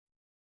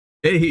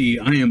Hey,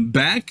 I am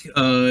back.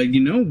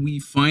 We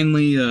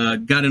finally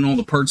got in all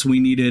the parts we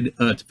needed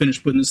to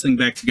finish putting this thing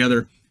back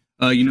together.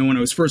 When I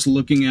was first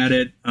looking at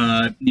it,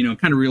 kind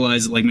of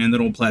realized like, man, that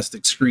old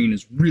plastic screen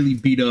is really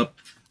beat up.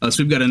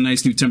 So we've got a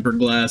nice new tempered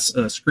glass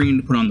screen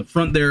to put on the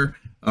front there.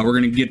 We're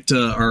going to get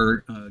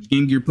our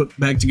Game Gear put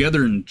back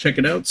together and check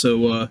it out.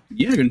 So,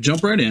 yeah, going to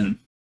jump right in.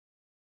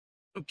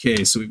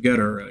 Okay, so we've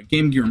got our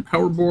Game Gear and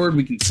power board.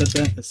 We can set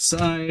that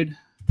aside.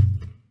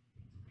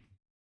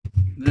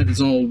 That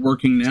is all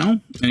working now,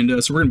 and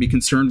so we're going to be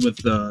concerned with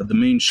the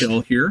main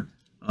shell here,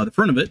 the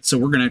front of it. So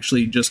we're going to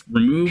actually just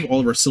remove all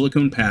of our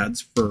silicone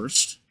pads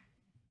first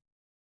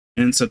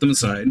and set them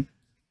aside,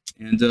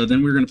 and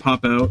then we're going to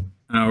pop out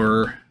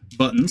our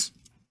buttons.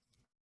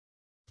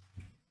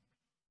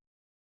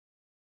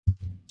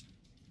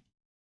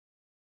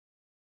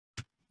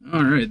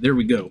 All right, there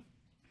we go.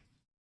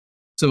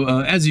 So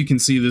as you can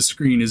see, this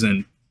screen is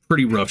in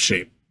pretty rough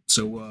shape,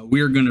 so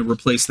we are going to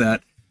replace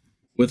that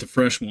with a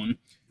fresh one.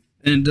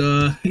 And,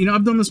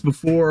 I've done this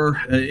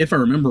before. If I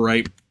remember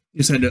right, you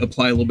just had to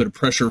apply a little bit of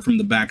pressure from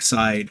the back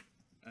side,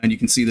 and you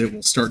can see that it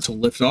will start to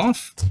lift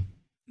off,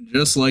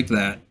 just like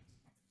that.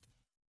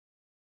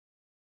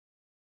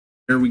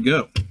 There we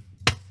go.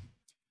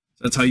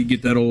 That's how you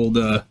get that old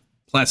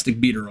plastic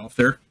beater off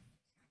there.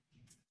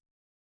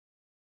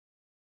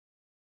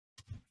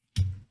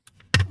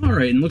 All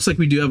right, and looks like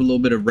we do have a little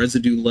bit of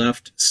residue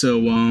left,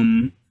 so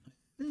I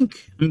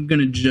think I'm going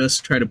to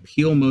just try to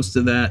peel most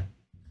of that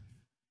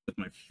with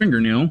my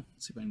fingernail.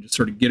 See if I can just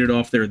sort of get it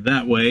off there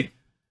that way.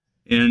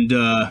 And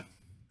then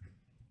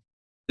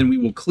we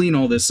will clean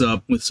all this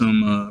up with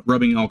some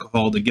rubbing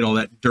alcohol to get all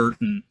that dirt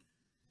and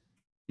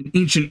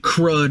ancient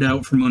crud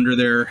out from under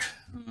there,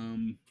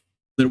 that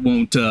it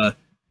won't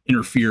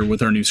interfere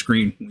with our new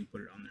screen when we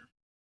put it on there.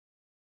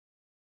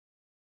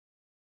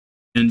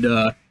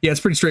 And yeah, it's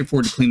pretty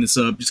straightforward to clean this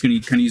up. Just going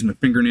to kind of use my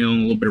fingernail and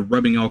a little bit of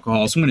rubbing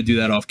alcohol. So I'm going to do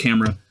that off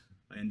camera,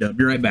 and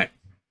be right back.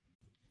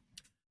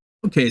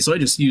 Okay, so I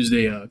just used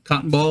a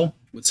cotton ball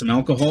with some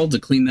alcohol to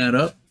clean that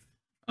up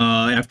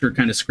after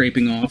kind of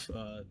scraping off,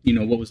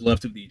 what was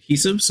left of the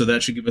adhesive. So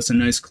that should give us a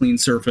nice clean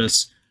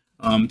surface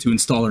to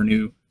install our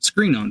new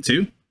screen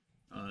onto.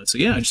 So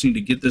yeah, I just need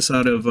to get this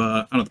out of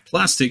the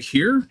plastic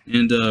here,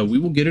 and we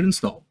will get it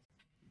installed.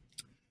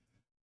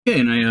 Okay,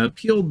 and I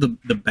peeled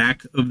the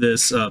back of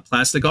this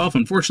plastic off.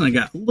 Unfortunately,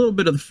 I got a little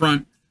bit of the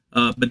front,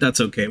 but that's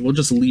okay. We'll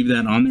just leave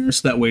that on there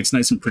so that way it's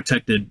nice and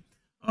protected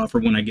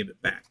for when I give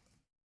it back.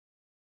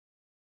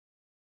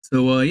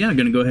 So yeah, I'm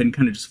going to go ahead and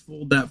kind of just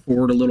fold that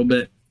forward a little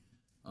bit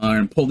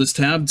and pull this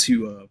tab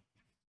to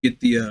get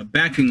the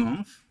backing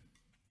off.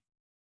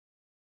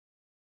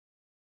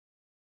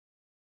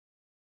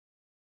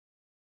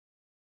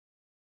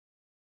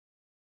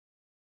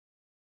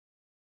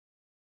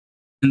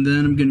 And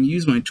then I'm going to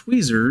use my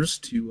tweezers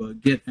to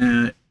get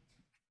at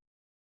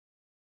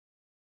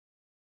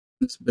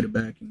this bit of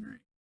backing right.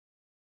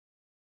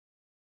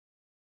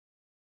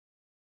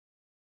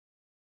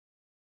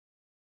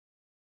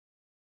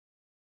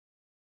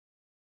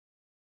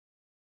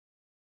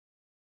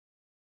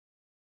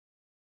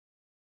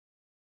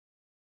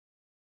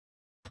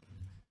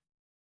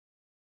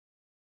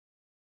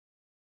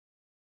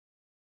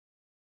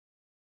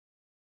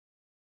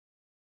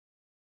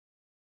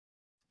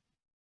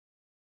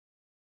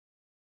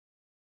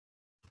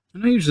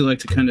 And I usually like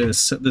to kind of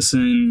set this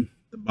in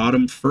the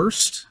bottom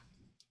first.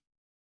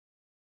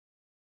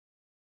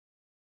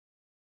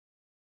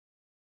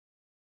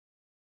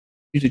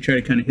 Usually try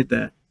to kind of hit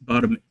that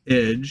bottom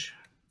edge.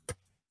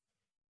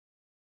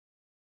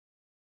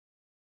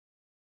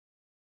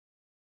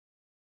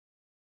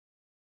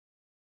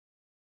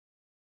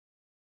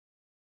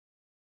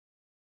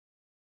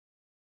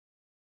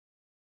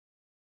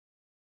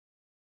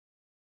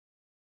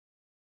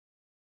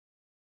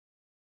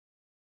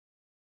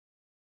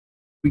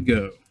 We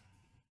go.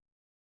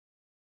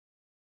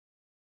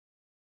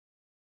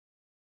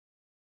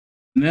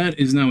 And that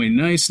is now a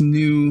nice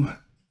new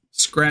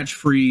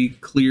scratch-free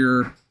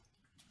clear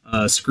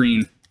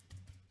screen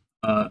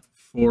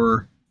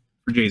for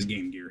Jay's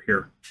Game Gear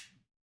here.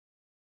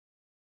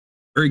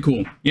 Very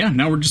cool. Yeah,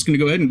 now we're just going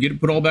to go ahead and get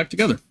it put all back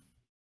together.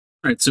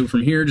 All right, so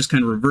from here, just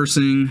kind of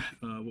reversing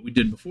what we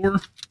did before.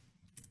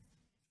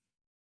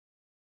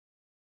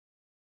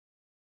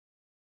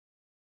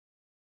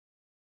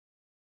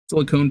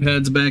 Silicone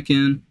pads back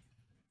in.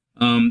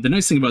 The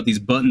nice thing about these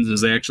buttons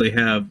is they actually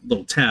have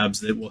little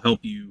tabs that will help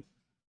you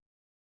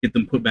get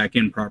them put back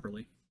in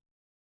properly.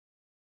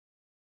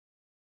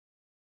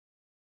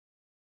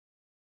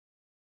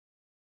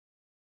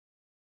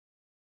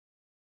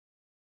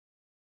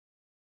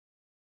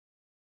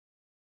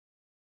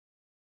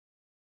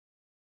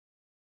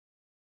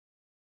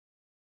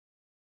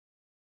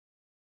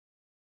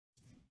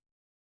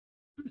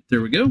 There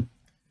we go.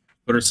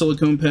 Put our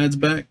silicone pads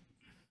back.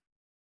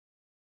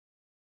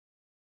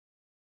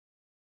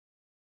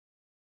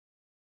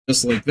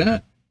 Just like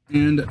that.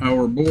 And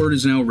our board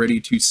is now ready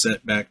to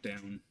set back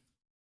down.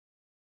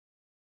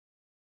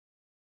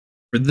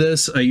 For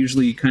this, I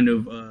usually kind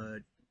of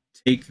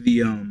take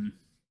the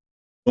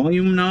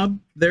volume knob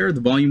there,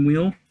 the volume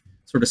wheel.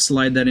 Sort of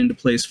slide that into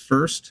place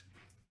first,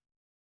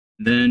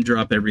 then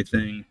drop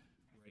everything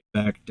right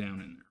back down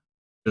in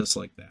there, just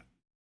like that.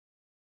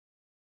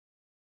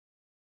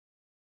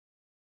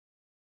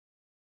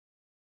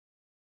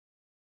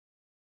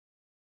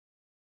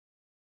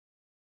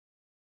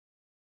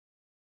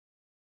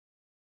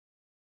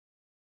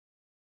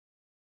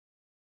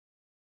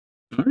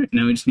 All right,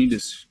 now we just need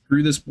to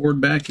screw this board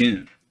back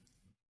in.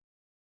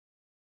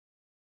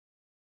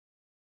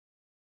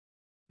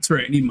 That's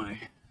right, I need my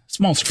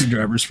small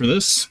screwdrivers for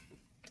this.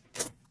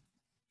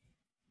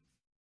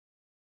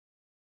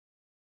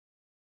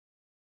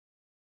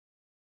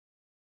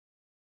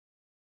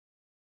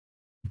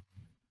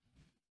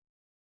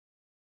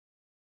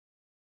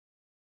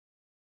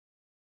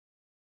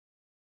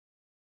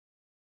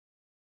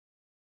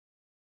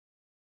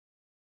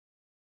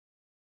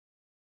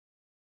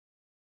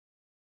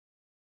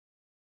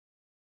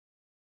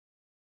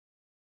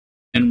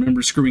 And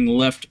remember, screwing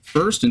left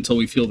first until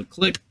we feel the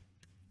click,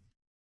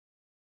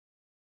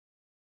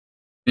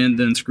 and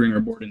then screwing our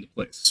board into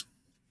place.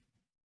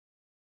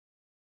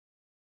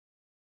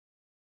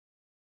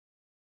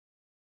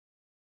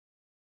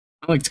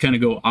 I like to kind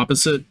of go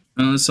opposite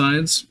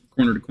sides,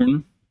 corner to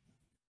corner.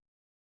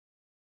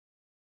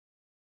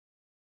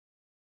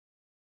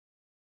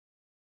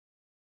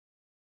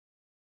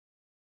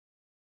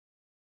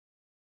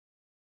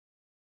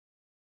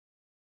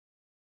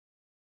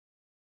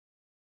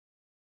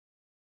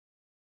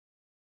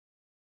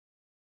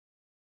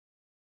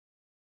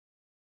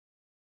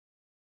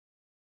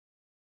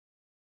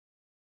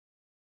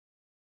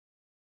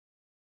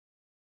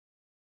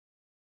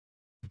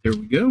 There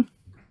we go.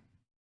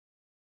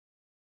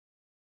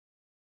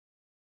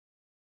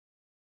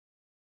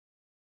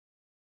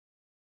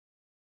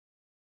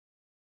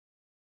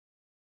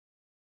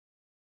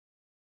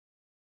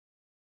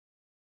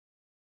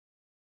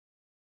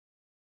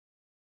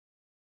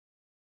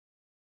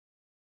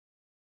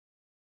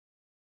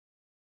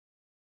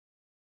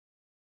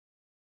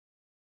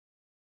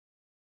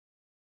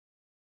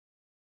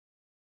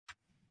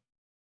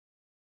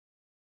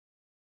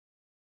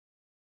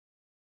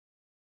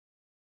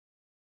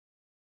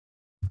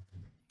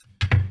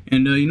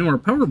 And you know, our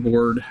power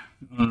board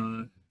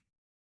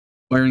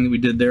wiring that we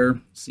did there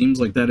seems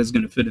like that is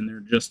going to fit in there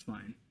just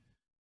fine.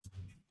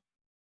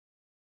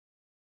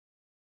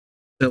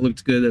 That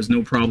looked good. There's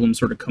no problem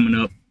sort of coming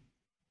up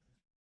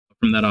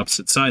from that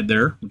opposite side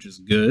there, which is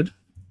good.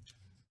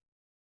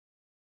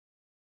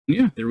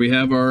 Yeah, there we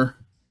have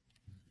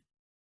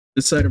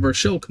this side of our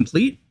shell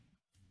complete.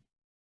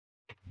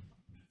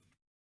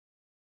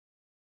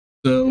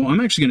 So I'm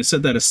actually going to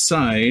set that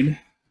aside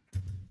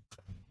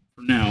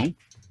for now.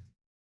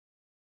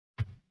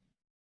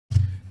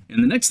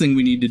 And the next thing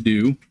we need to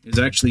do is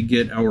actually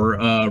get our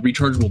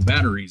rechargeable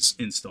batteries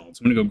installed.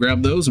 So I'm going to go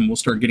grab those and we'll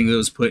start getting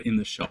those put in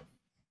the shell.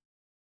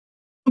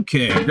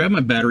 Okay, I grabbed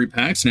my battery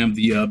packs and I have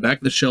the back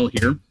of the shell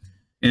here.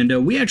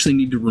 And we actually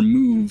need to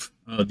remove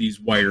these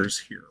wires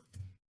here.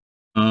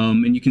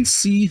 And you can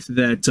see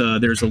that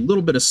there's a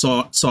little bit of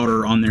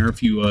solder on there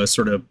if you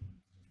sort of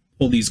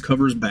pull these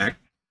covers back.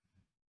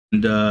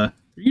 And they're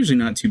usually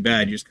not too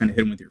bad. You just kind of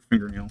hit them with your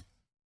fingernail.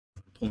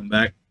 Pull them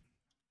back.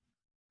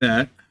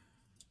 That.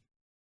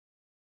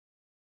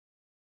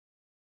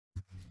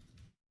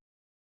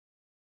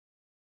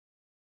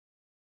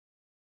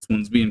 This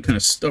one's being kind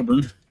of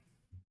stubborn.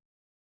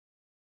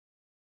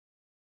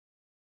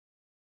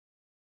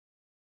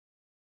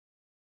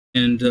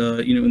 And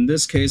you know, in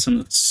this case, I'm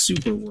not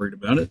super worried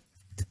about it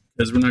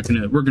because we're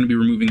gonna be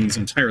removing these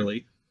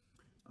entirely.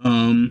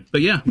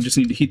 But yeah, we just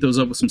need to heat those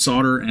up with some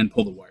solder and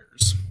pull the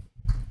wires.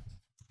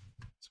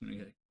 So I'm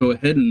gonna go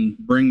ahead and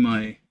bring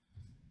my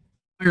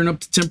iron up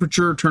to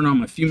temperature, turn on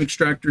my fume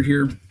extractor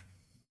here.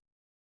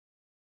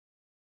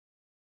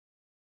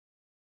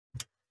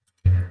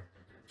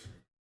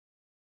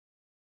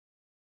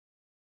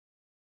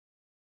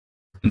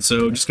 And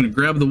so just gonna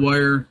grab the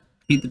wire,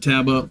 heat the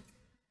tab up,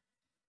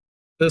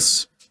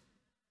 this,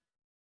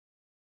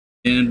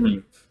 and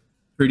remove.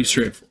 Pretty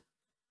straightforward.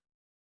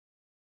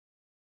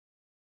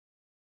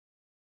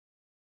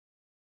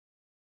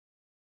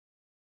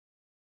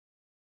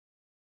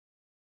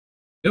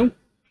 Go.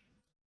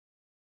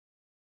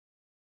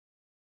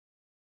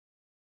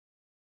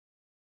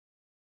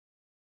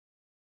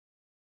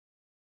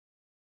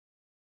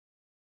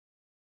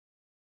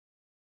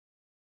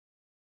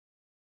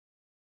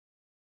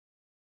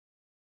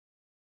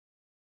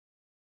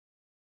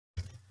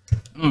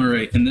 All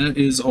right, and that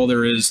is all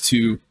there is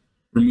to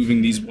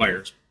removing these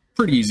wires.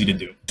 Pretty easy to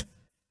do.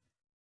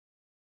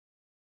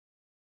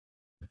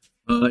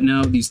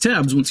 Now these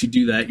tabs, once you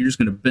do that, you're just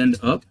going to bend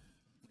up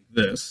like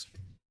this,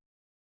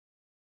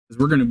 because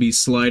we're going to be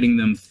sliding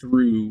them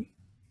through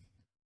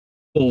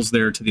holes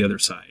there to the other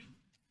side.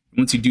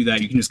 Once you do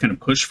that, you can just kind of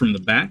push from the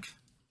back.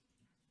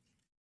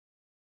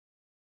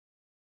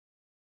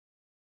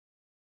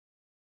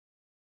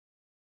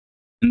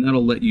 And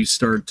that'll let you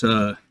start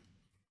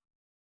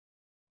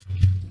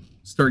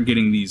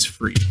getting these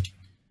free.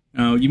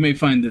 Now, you may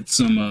find that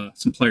some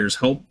pliers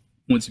help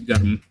once you've got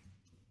them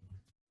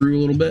through a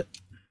little bit.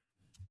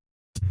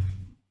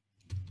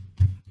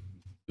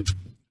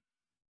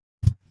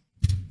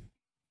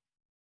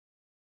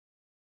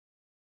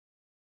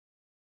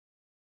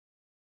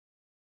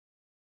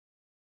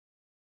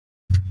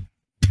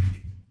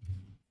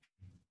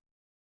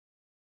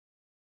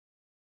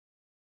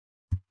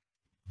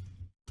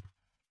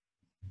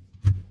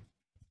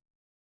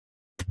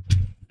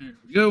 There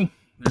we go.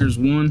 There's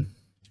one.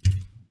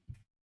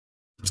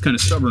 It's kind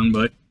of stubborn,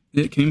 but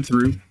it came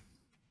through.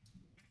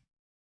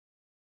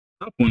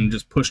 Top one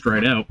just pushed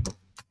right out.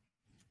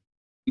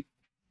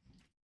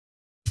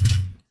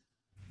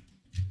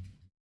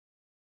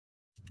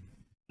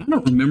 I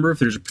don't remember if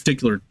there's a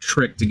particular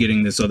trick to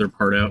getting this other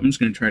part out. I'm just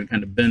going to try to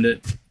kind of bend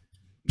it,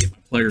 get my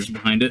pliers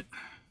behind it.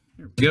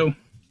 There we go,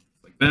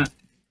 like that.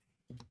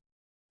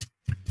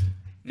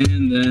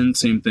 And then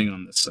same thing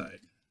on this side.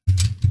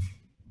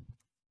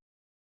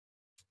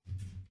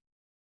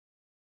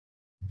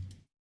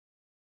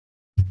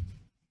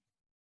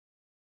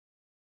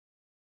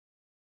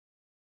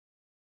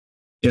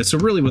 Yeah, so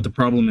really what the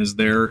problem is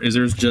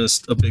there's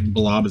just a big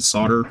blob of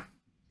solder.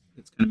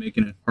 It's kind of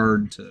making it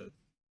hard to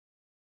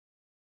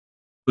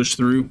push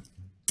through.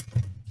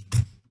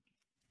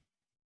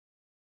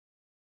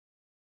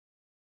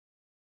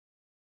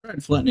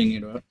 Tried flattening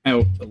it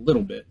out a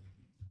little bit.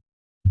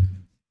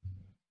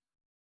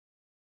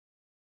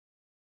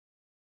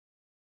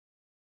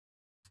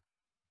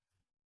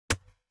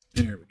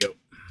 There we go.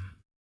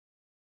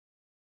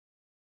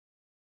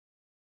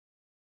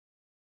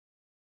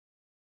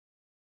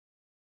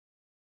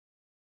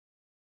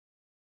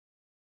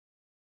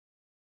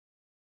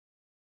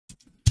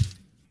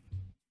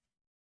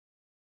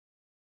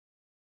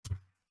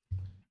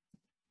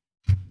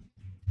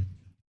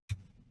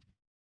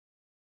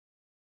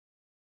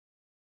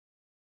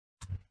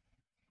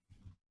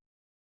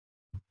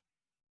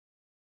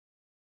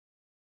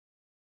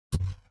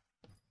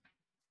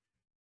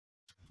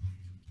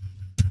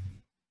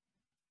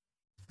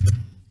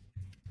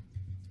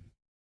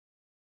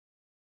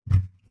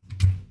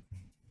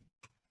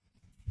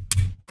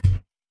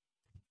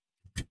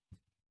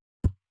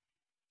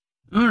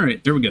 All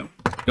right, there we go.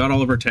 Got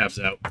all of our tabs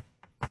out.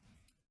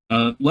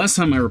 Last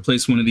time I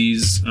replaced one of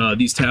these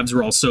tabs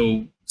were all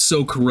so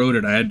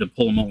corroded I had to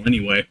pull them all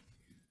anyway.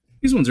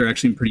 These ones are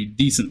actually in pretty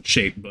decent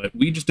shape, but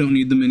we just don't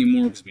need them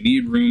anymore because we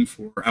need room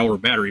for our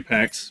battery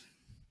packs,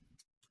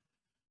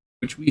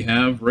 which we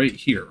have right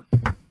here.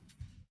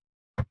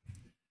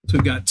 So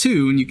we've got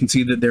two, and you can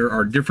see that there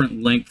are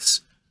different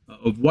lengths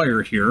of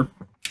wire here.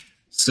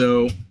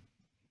 So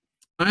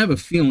I have a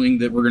feeling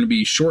that we're going to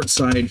be short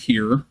side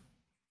here,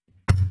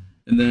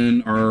 and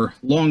then our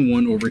long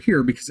one over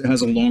here because it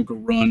has a longer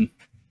run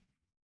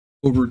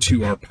over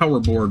to our power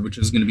board, which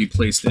is going to be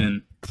placed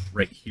in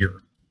right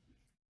here.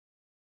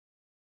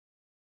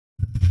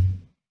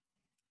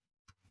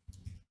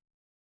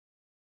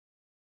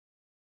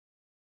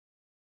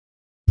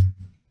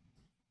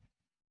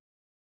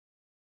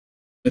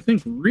 I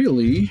think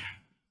really the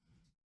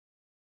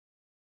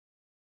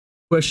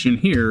question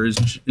here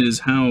is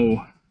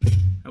how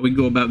we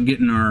go about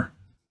getting our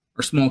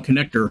small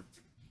connector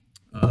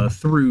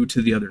through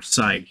to the other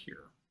side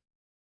here.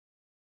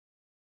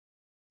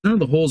 None of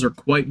the holes are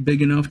quite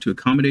big enough to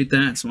accommodate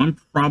that, so I'm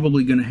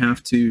probably going to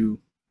have to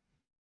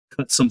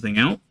cut something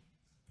out,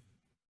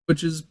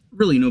 which is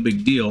really no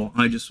big deal.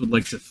 I just would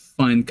like to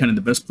find kind of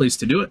the best place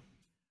to do it.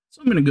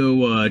 So I'm going to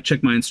go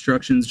check my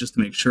instructions just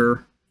to make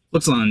sure.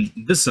 Looks on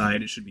this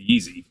side, it should be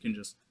easy. You can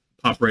just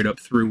pop right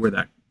up through where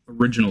that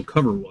original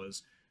cover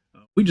was.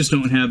 We just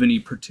don't have any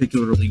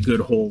particularly good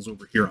holes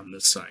over here on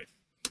this side.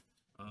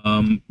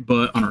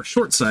 But on our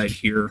short side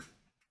here,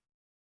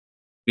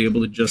 be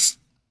able to just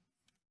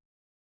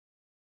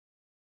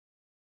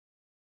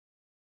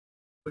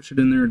push it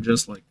in there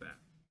just like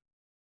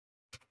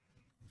that.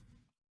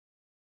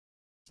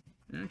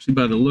 And actually,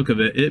 by the look of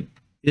it,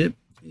 it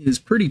is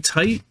pretty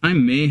tight. I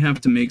may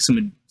have to make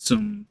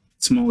some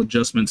small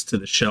adjustments to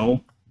the shell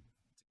to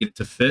get it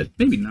to fit.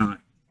 Maybe not.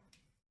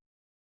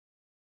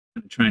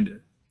 I'm trying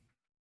to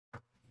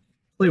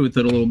play with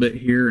it a little bit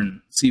here and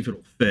see if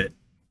it'll fit.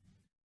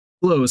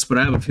 Close, but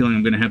I have a feeling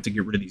I'm going to have to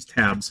get rid of these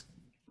tabs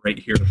right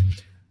here.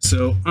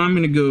 So I'm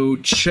going to go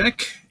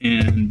check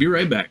and be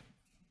right back.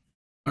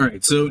 All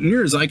right, so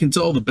near as I can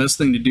tell, the best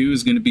thing to do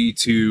is going to be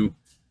to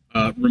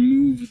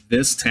remove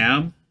this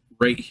tab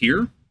right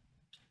here,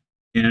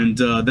 and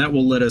that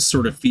will let us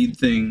sort of feed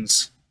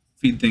things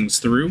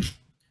through. So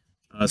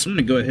I'm going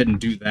to go ahead and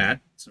do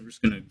that. So I'm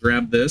just going to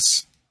grab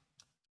this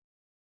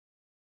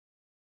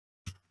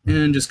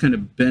and just kind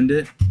of bend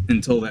it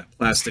until that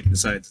plastic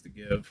decides to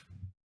give.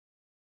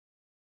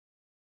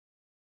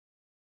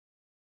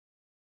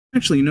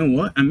 Actually, you know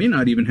what? I may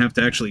not even have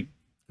to actually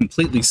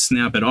completely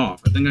snap it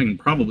off. I think I can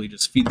probably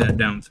just feed that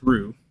down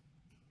through.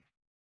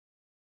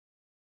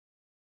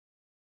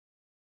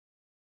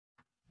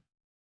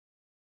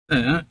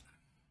 That.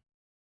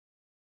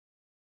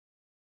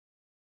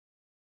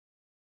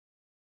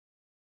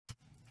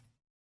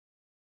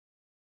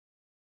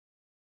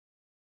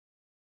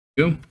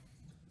 Go.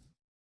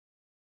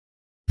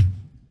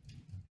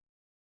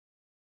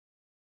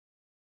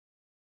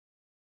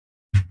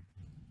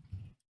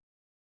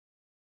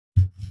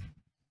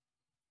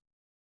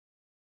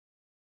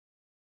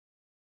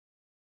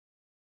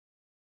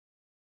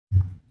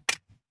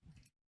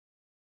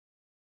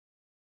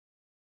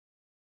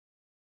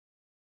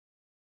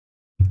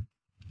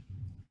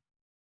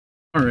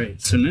 All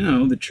right, so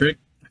now the trick,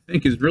 I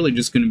think, is really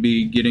just going to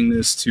be getting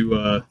this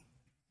to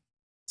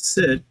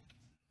sit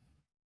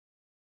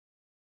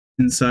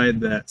inside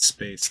that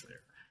space there.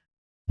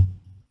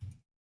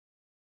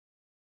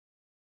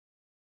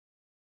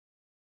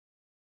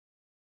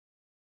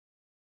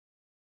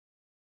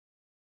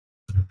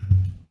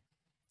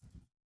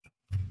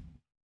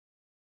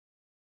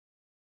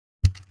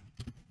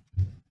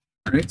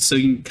 All right, so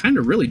you can kind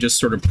of really just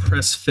sort of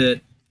press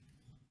fit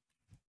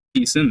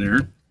piece in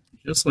there,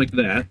 just like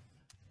that.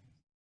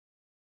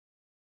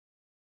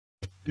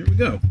 There we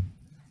go.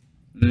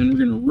 And then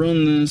we're going to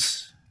run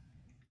this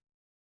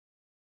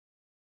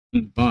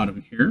on the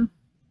bottom here.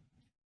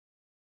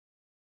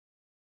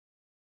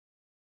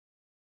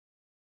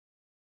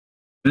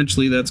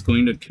 Eventually, that's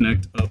going to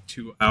connect up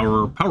to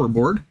our power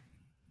board.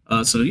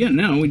 So yeah,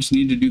 now we just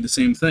need to do the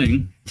same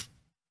thing,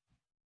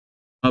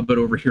 but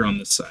over here on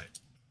this side.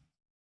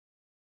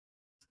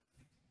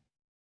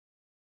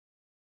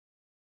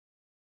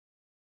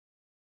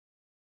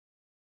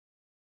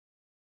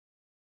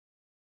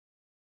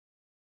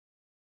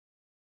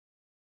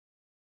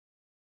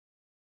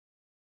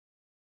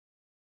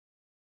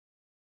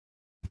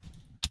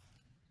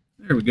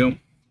 There we go.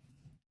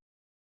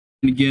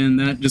 And again,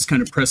 that just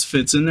kind of press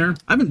fits in there.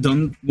 I haven't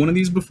done one of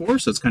these before,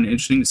 so it's kind of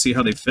interesting to see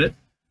how they fit.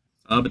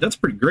 But that's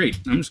pretty great.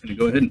 I'm just going to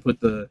go ahead and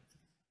put the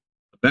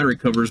battery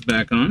covers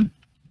back on.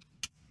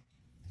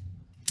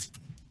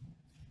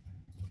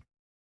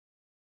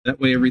 That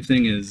way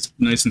everything is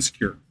nice and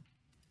secure.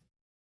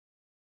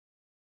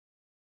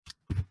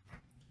 All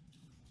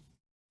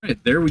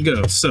right, there we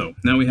go. So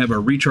now we have our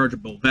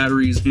rechargeable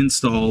batteries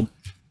installed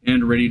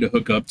and ready to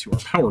hook up to our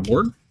power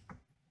board.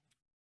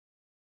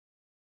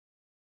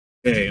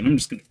 Okay, and I'm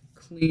just going to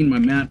clean my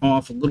mat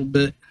off a little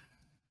bit.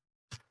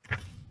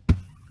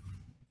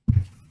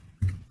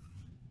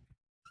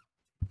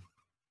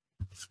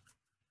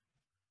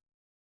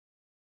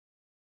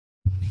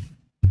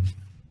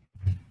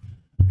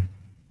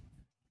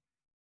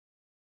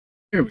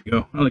 There we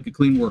go. I like a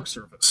clean work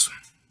surface.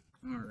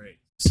 All right,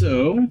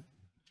 so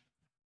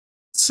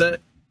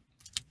set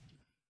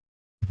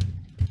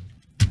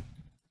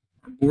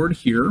our board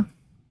here.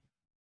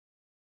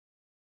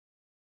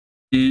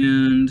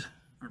 And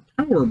our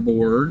power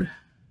board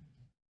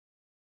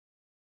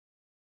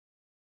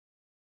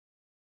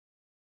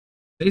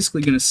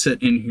basically going to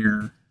sit in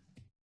here.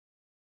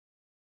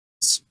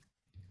 It's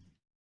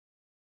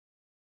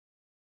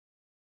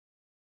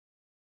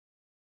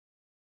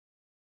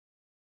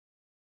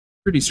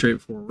pretty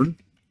straightforward.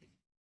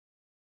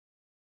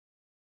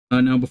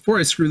 Now, before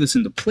I screw this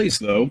into place,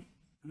 though,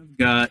 I've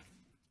got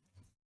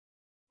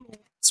a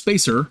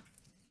spacer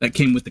that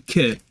came with the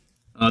kit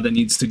that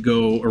needs to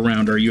go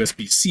around our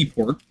USB-C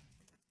port.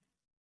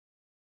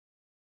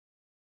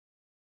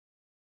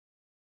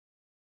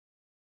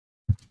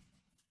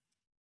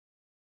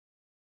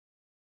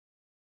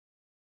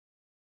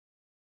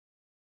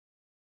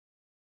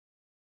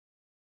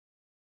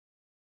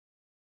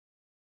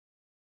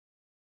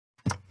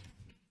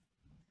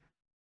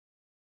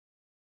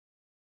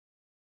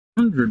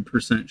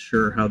 %100%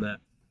 sure how that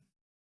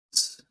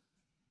is.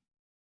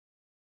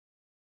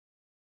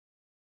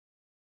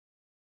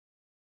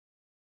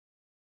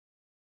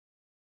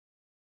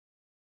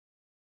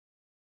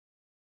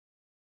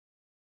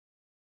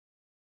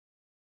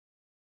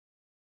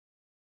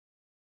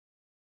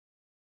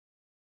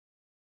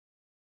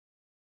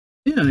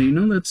 Yeah, you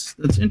know, that's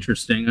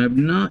interesting. I've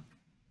not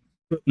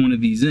put one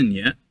of these in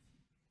yet.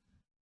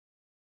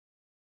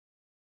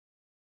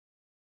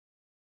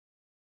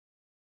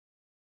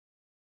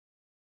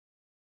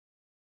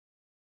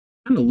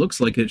 Kind of looks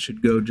like it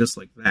should go just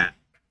like that.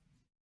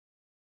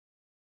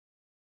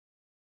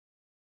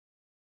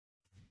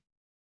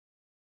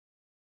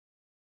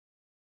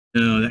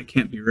 No, that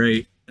can't be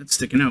right. That's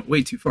sticking out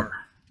way too far.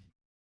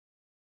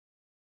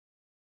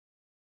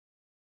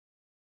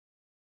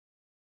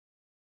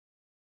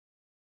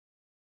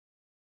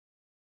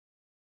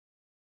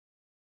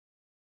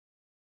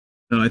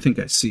 Oh, I think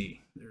I see.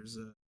 There's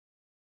a...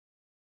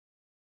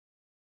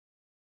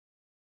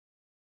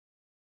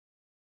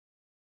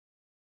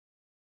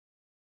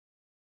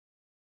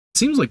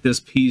 Seems like this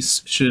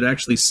piece should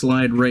actually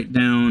slide right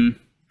down.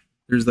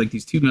 There's like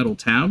these two metal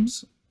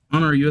tabs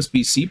on our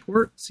USB-C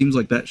port. Seems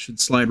like that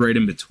should slide right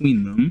in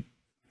between them.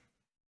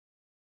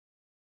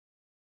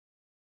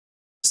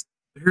 It's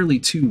barely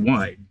too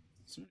wide.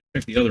 So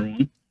check the other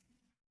one.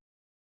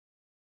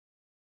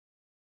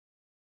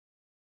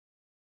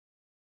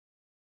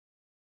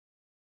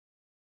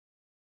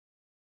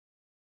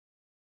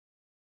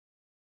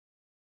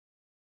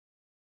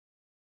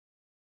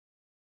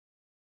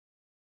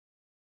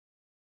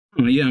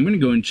 Yeah, I'm going to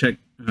go and check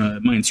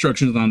my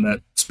instructions on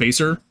that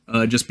spacer,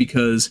 just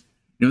because,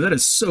 you know, that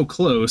is so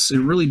close. It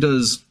really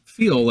does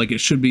feel like it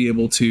should be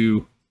able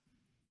to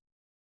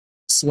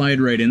slide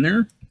right in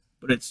there,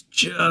 but it's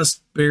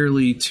just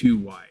barely too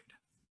wide.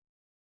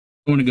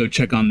 I want to go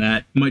check on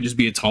that. It might just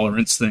be a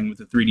tolerance thing with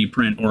the 3D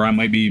print, or I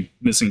might be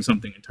missing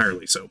something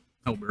entirely, so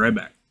I'll be right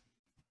back.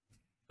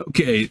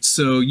 Okay,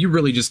 so you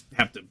really just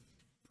have to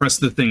press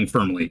the thing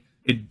firmly.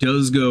 it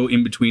does go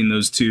in between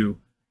those two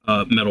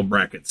metal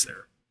brackets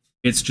there.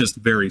 It's just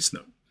very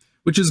snug,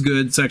 which is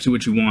good. It's actually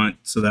what you want,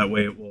 so that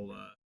way it will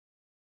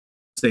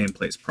stay in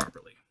place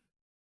properly.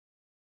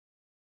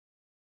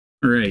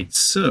 All right,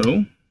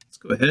 so let's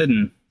go ahead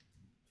and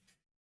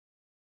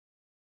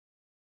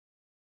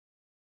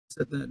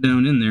set that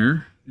down in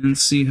there and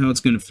see how it's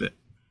going to fit.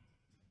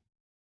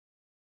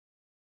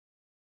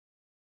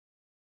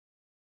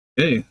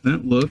 Okay,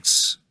 that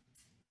looks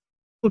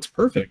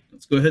perfect.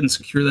 Let's go ahead and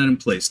secure that in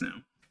place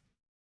now.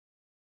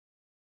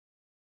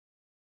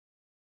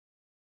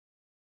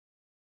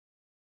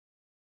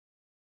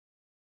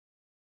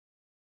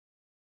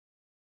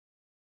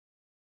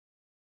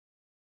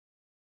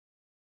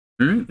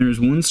 All right, there's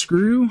one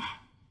screw.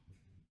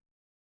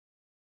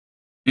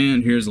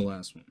 And here's the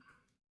last one.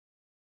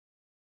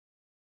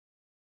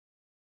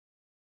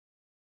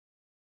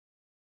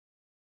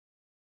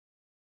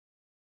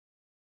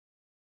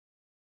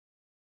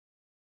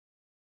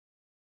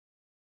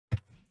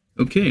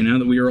 Okay, now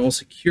that we are all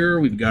secure,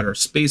 we've got our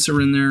spacer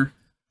in there.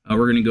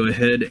 We're going to go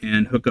ahead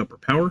and hook up our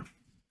power.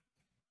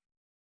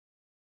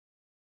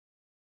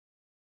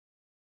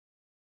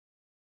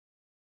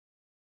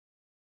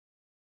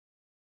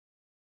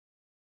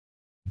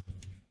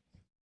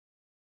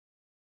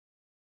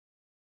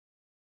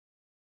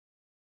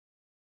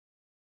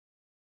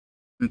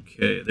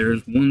 Okay,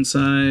 there's one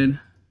side.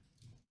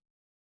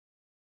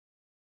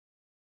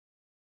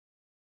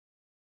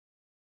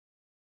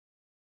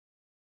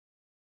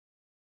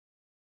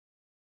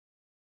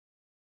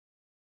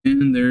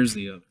 And there's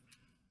the other.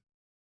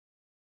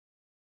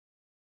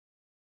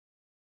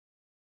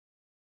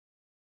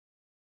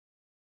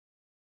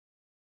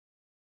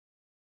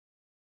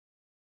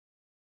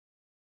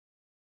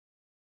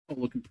 All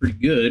looking pretty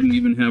good. We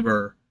even have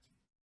our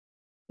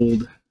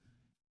old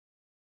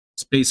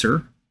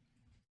spacer.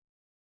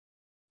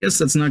 Guess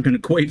that's not going to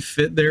quite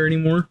fit there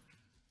anymore.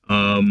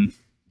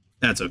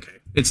 That's okay.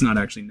 It's not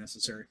actually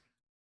necessary.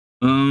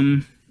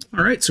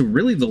 All right, so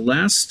really the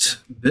last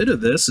bit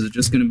of this is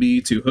just going to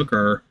be to hook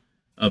our,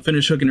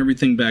 finish hooking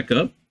everything back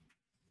up.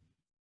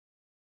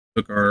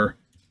 Hook our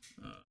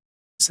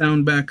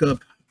sound back up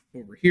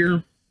over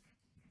here.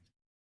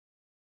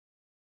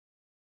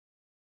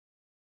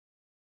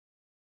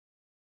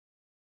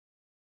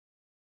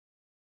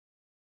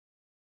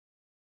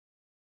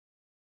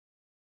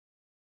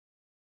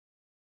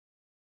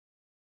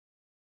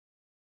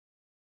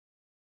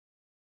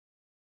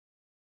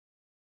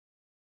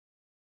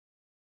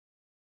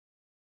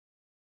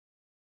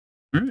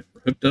 All right,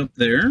 we're hooked up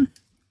there.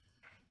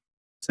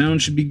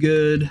 Sound should be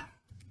good.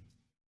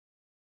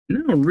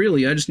 Now,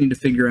 really, I just need to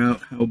figure out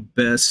how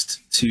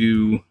best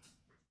to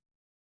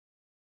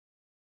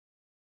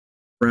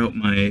route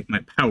my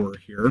power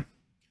here.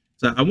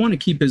 So I want to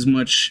keep as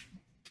much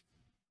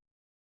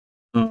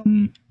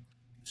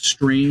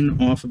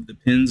strain off of the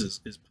pins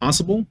as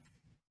possible.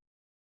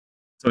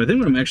 So I think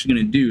what I'm actually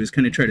going to do is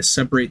kind of try to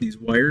separate these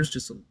wires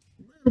just a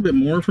little bit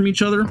more from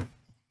each other.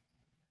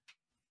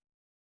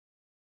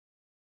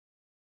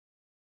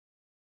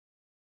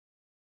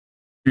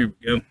 Here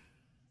we go.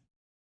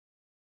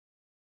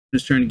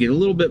 Just trying to get a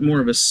little bit more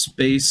of a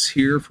space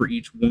here for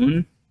each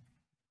one.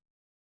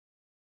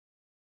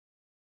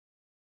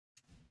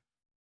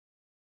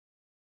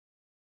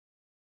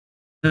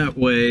 That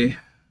way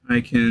I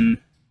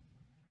can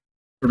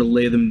sort of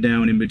lay them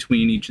down in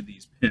between each of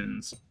these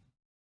pins.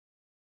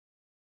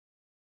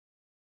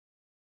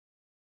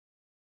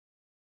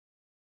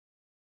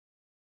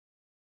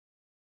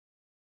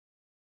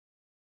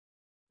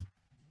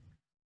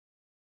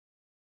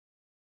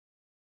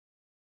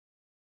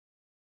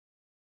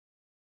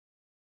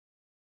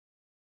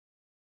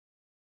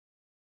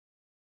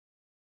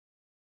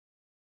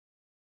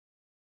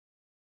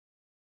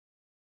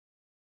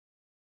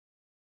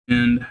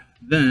 And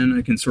then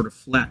I can sort of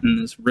flatten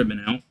this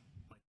ribbon out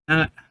like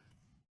that.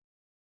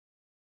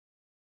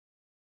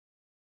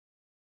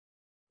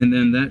 And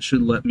then that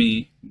should let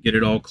me get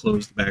it all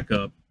closed back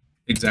up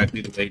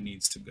exactly the way it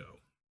needs to go.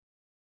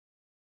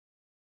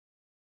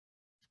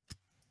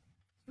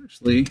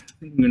 Actually, I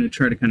think I'm going to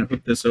try to kind of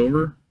hook this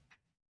over.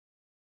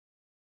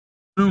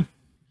 Well,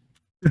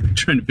 I'm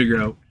trying to figure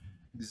out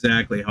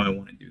exactly how I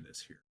want to do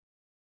this here.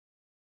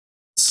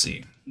 Let's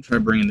see. I'll try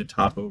bringing the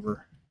top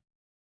over.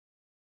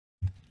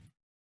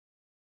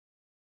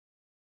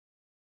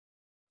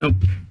 Oh,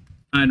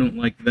 I don't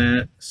like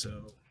that,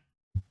 so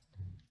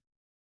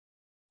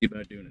see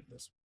about doing it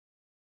this way.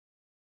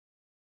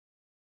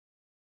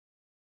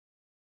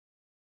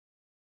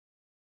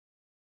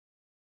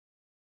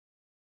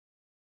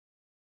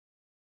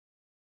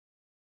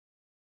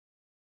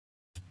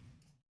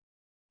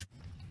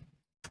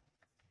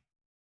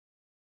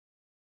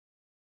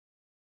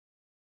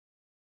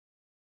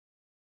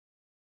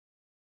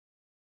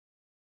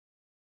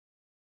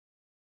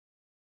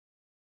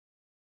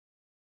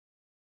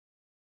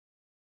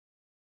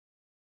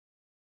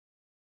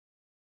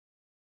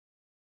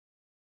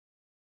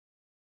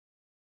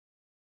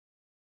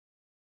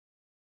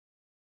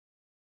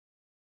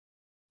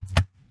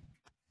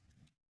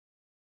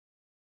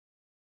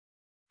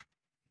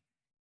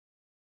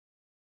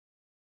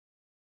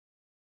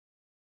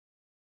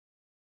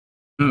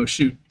 Oh,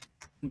 shoot.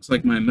 Looks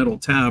like my metal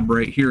tab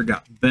right here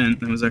got bent.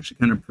 That was actually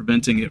kind of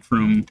preventing it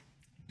from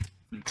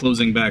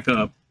closing back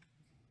up.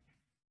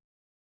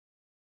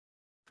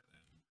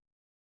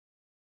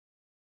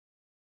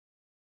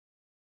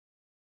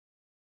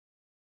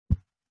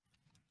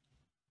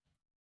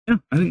 Yeah,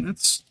 I think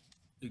that's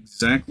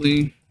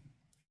exactly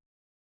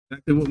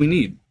what we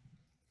need.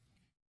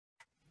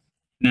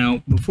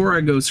 Now, before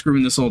I go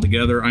screwing this all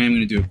together, I am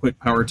going to do a quick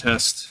power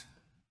test.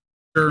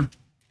 Sure.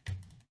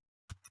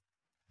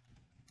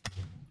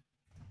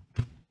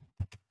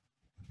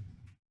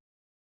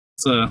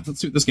 Let's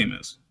see what this game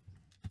is.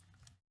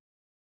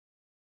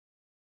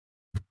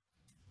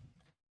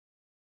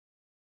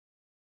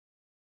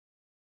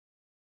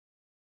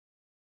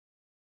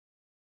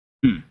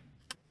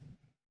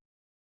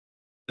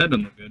 That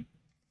doesn't look good.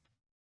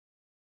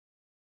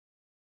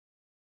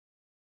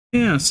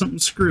 Yeah, something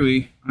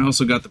screwy. I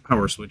also got the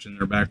power switch in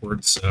there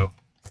backwards, so.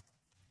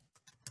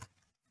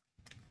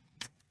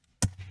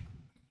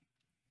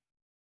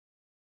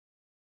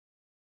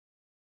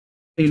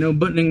 You know,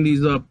 buttoning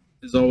these up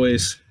is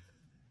always,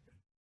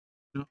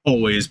 not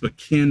always, but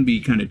can be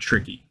kind of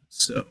tricky.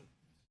 So,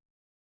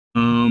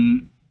 all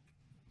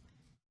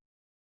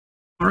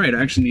right,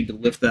 I actually need to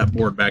lift that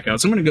board back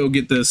out. So I'm going to go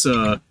get this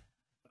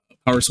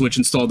power switch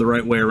installed the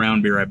right way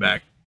around. Be right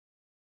back.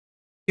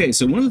 Okay,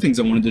 so one of the things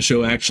I wanted to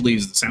show actually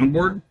is the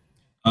soundboard.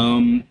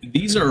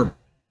 These are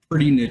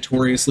pretty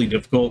notoriously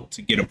difficult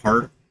to get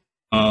apart.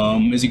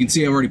 As you can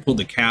see, I've already pulled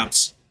the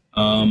caps.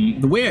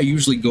 The way I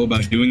usually go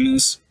about doing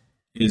this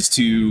is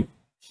to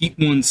keep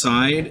one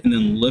side and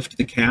then lift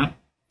the cap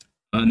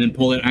and then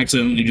pull it. I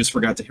accidentally just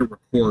forgot to hit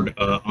record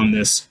on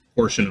this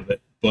portion of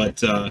it. But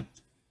the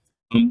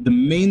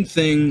main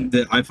thing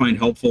that I find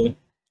helpful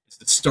is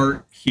to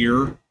start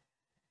here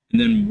and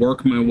then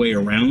work my way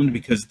around,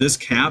 because this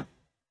cap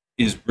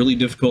is really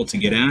difficult to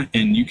get at,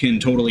 and you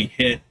can totally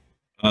hit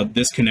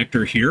this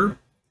connector here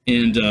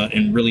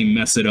and really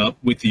mess it up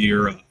with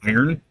your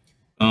iron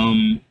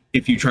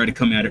if you try to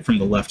come at it from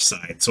the left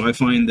side. So I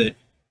find that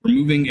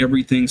removing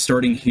everything,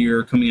 starting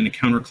here, coming in a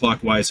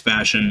counterclockwise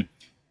fashion,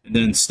 and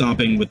then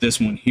stopping with this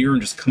one here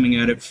and just coming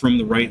at it from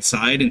the right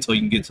side until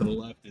you can get to the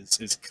left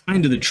is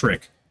kind of the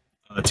trick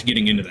to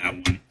getting into that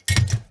one.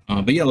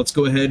 But yeah, let's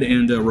go ahead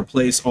and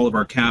replace all of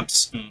our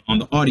caps on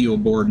the audio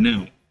board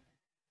now.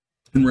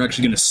 And we're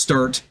actually going to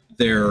start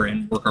there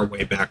and work our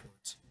way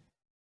backwards.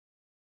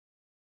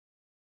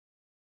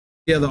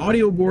 Yeah, the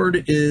audio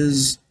board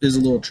is a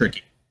little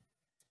tricky.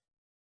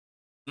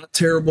 Not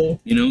terrible,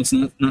 you know, it's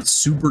not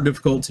super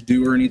difficult to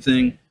do or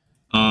anything.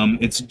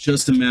 It's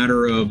just a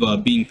matter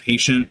of being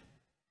patient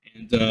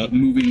and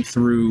moving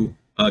through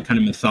kind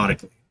of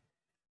methodically.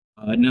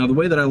 Now, the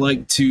way that I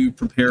like to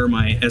prepare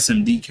my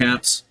SMD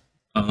caps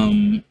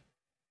to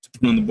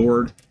put on the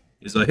board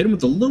is I hit them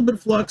with a little bit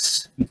of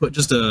flux and put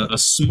just a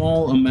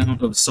small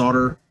amount of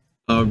solder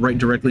right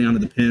directly onto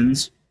the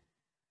pins.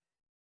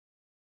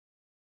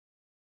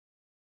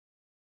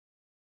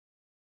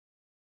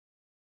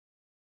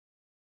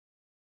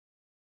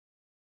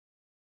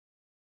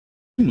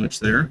 Too much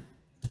there.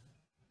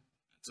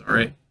 It's all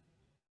right.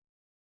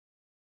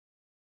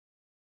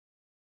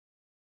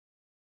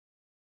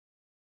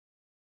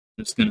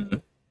 Just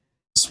gonna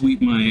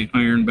sweep my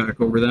iron back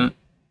over that.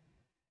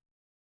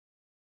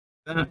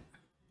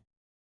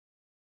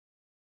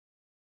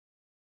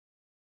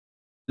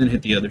 Then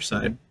hit the other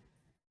side.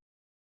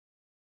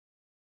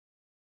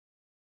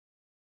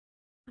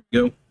 There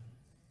we go.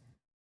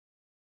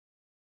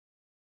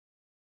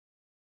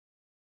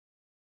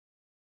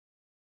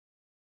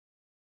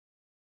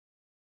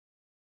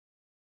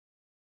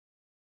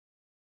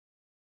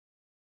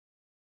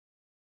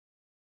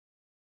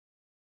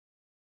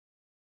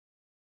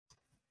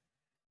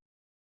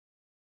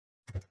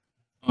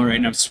 All right,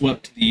 and I've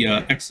swept the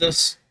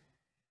excess,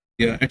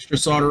 the extra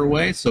solder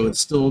away, so it's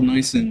still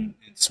nice and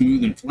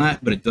smooth and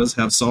flat, but it does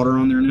have solder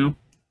on there now.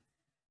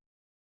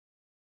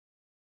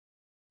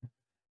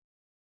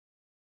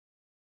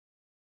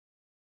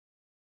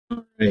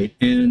 All right,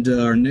 and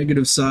our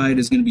negative side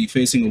is going to be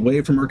facing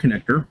away from our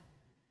connector.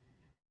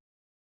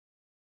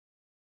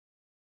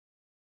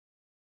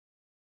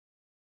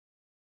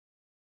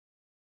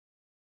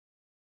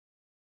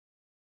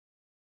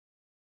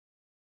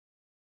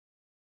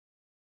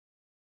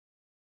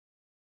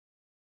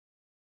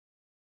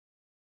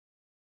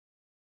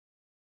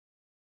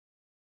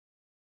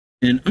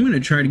 And I'm going to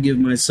try to give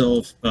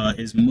myself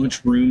as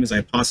much room as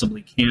I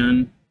possibly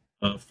can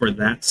for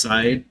that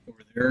side over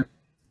there.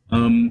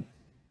 And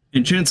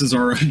chances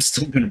are I'm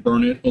still going to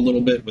burn it a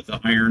little bit with the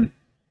iron.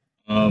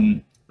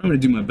 I'm going to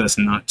do my best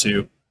not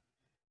to.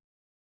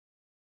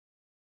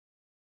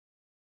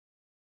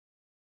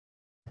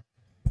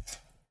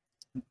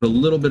 Put a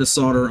little bit of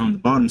solder on the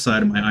bottom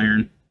side of my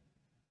iron.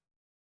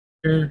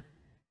 There,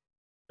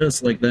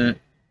 just like that.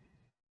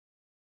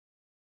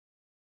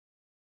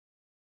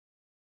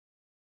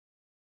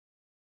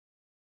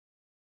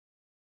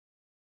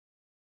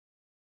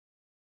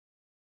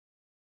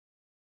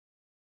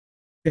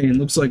 Okay, and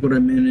looks like what I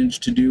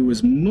managed to do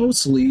was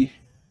mostly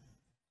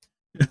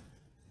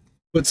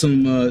put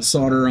some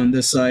solder on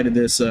this side of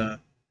this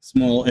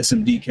small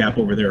SMD cap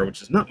over there,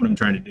 which is not what I'm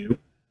trying to do.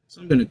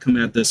 So I'm going to come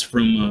at this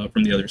from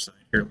the other side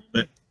here a little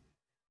bit.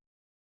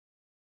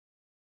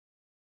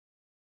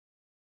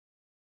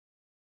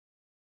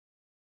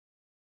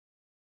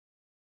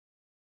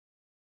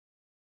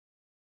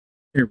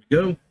 Here we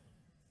go.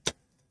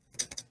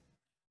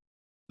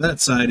 That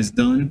side is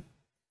done.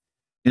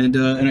 And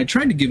I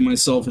tried to give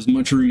myself as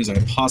much room as I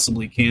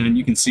possibly can.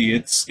 You can see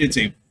it's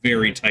a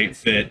very tight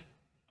fit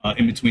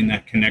in between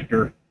that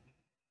connector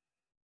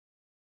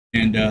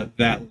and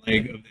that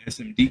leg of the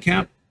SMD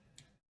cap.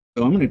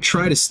 So I'm going to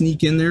try to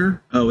sneak in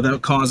there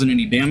without causing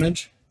any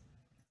damage.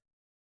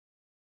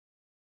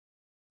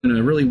 I'm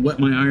going to really wet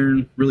my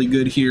iron really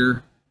good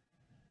here.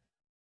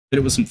 Hit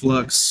it with some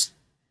flux.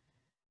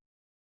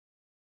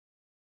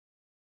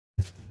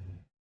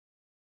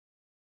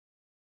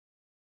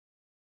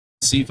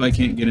 See if I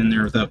can't get in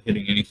there without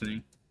hitting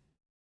anything.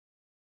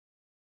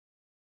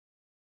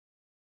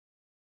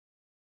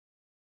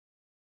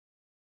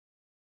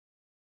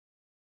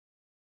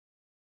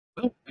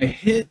 Well, I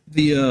hit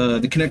the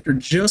connector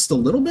just a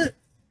little bit.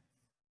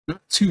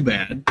 Not too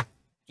bad.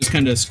 Just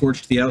kind of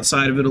scorched the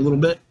outside of it a little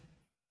bit.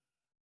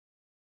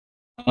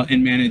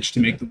 And managed to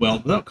make the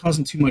weld without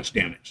causing too much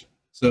damage.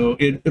 So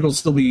it'll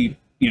still be,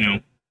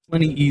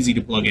 plenty easy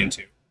to plug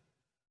into.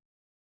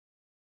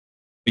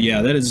 But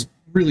yeah, that is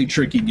really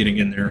tricky getting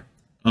in there.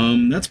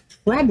 That's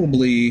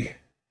probably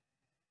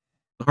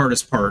the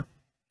hardest part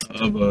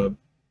of a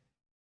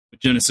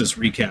Genesis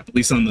recap, at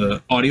least on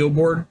the audio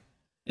board.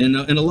 And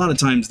a lot of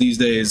times these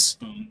days,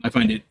 I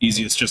find it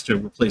easiest just to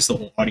replace the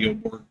whole audio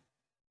board.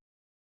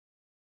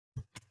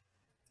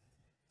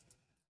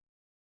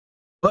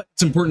 But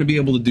it's important to be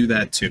able to do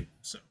that too.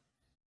 So,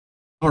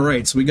 all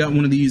right, so we got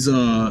one of these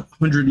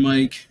 100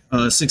 mic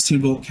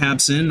 16 volt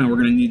caps in. Now we're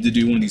going to need to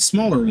do one of these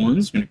smaller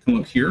ones. I'm going to come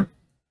up here.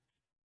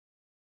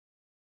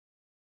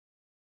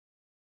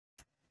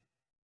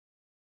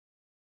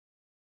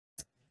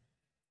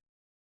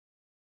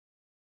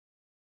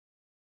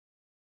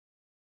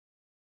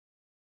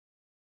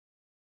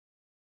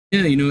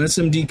 Yeah,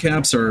 SMD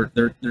caps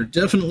they're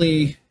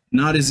definitely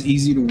not as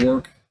easy to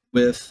work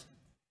with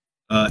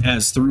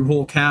as through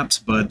hole caps,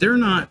 but they're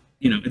not,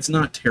 it's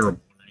not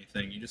terrible or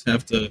anything. You just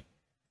have to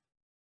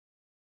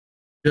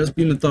just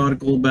be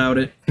methodical about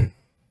it.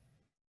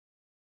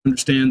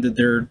 Understand that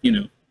they're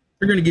going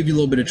to give you a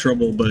little bit of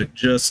trouble, but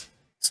just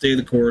stay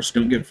the course.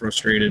 Don't get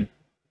frustrated.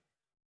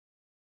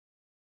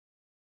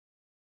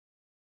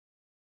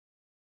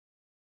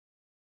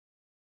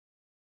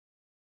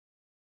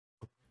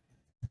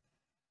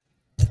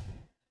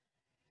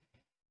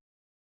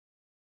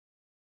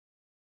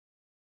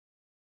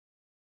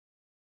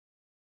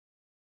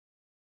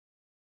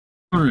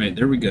 All right,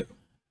 there we go.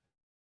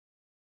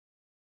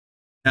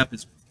 Cap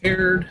is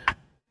prepared.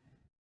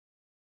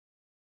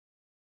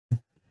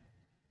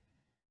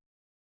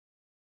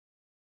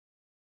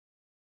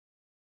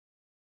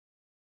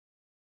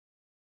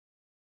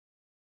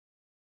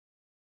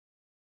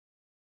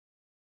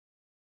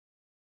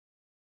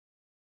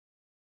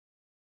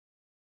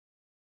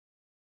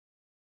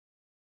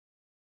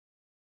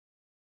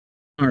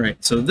 All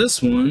right, so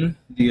this one,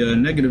 the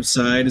negative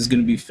side is going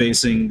to be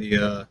facing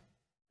the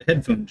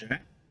headphone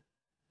jack.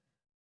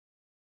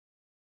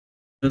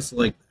 Just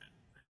like that.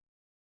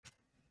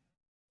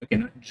 Okay,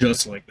 not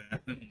just like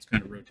that. That one's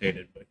kind of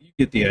rotated, but you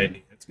get the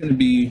idea. It's going to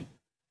be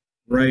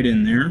right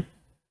in there.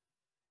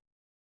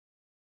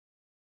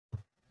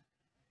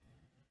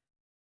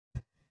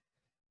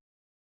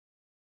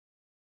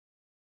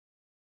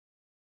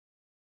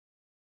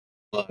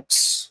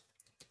 Flux.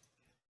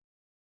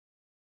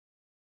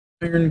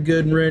 Iron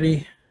good and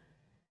ready.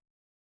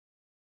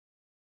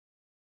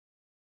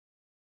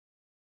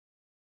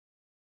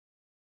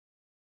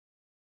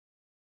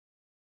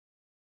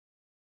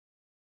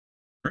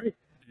 All right,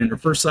 and our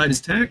first side is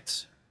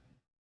tacked.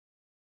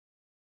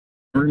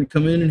 We're going to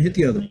come in and hit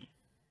the other one.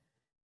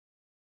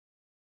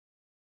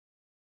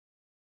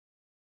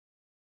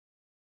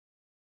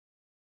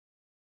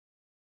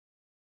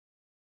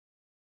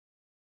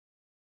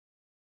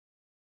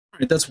 All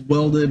right, that's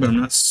welded, but I'm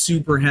not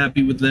super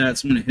happy with that,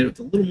 so I'm going to hit it with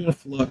a little more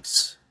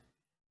flux.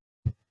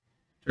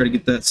 Try to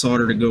get that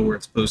solder to go where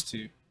it's supposed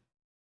to.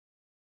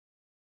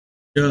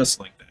 Just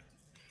like that.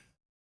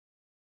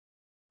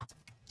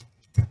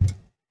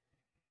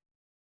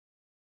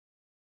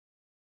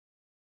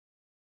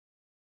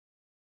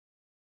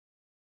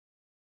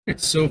 Okay,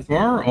 so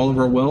far, all of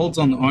our welds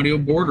on the audio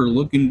board are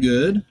looking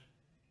good.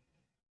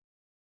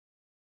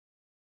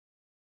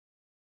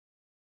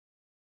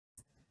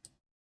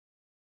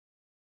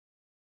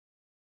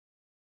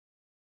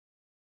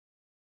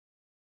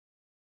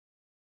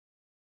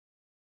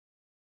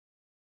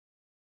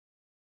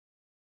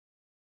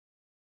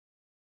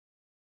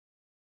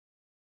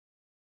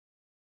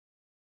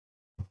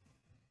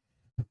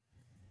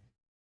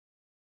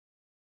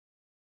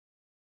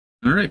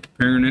 All right,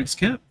 prepare our next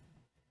cap.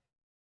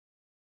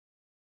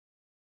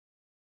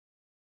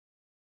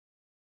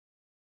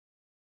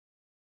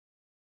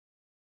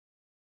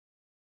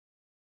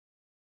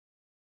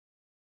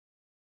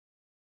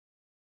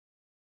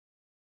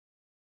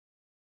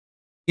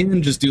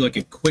 And just do like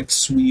a quick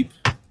sweep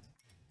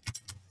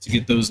to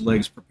get those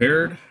legs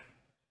prepared.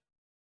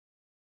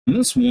 And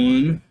this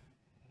one,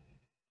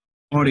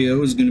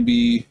 audio is going to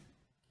be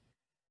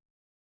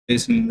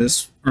facing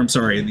this, or I'm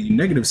sorry, the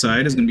negative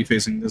side is going to be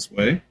facing this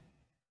way.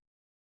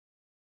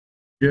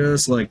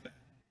 Just like that.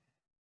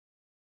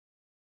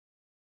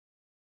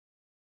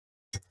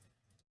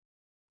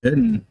 Go ahead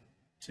and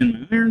tin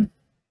my iron.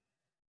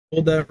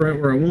 Hold that right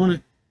where I want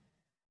it.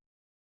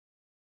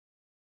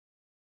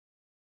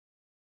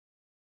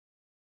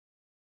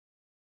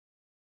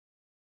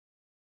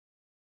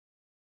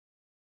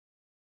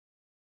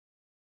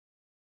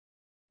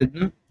 Did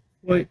not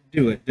quite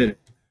do it, did it?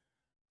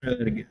 Try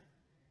that again.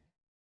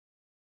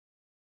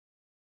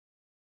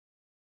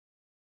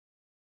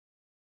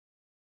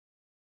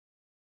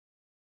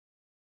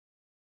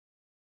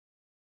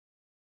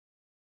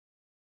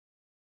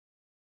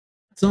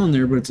 It's on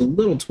there, but it's a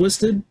little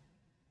twisted.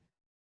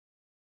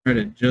 Try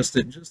to adjust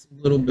it just a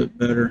little bit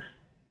better.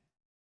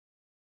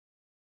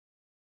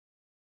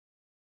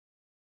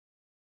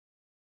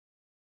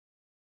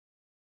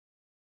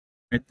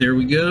 Right, there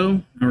we go.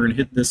 Now we're going to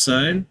hit this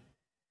side.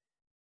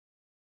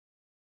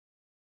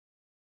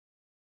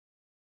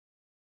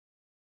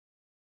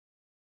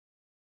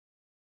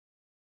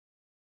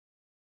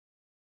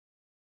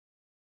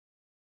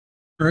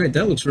 All right,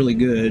 that looks really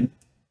good.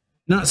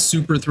 Not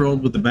super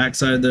thrilled with the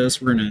backside of this.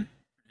 We're going to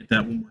hit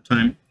that one more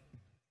time.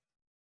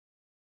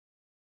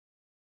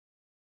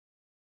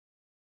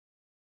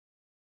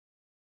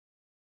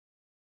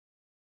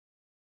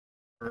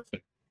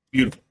 Perfect.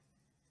 Beautiful.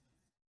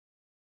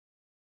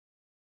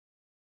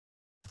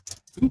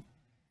 Oop.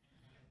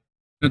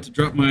 Got to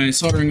drop my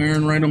soldering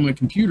iron right on my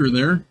computer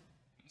there.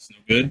 That's no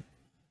good.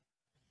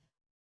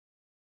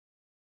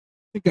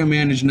 I think I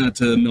managed not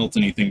to melt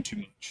anything too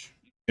much.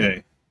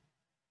 Okay.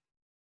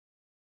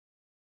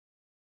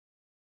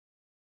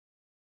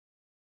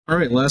 All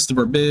right, last of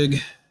our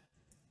big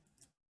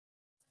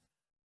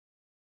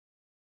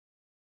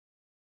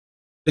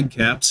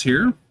caps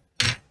here.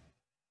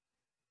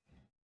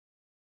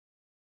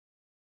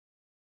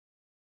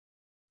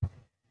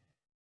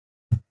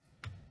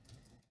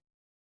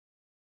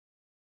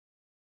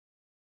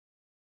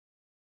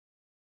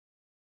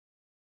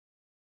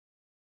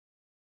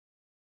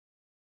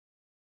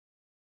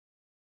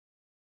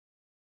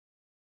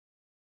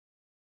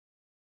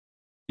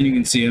 And you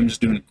can see I'm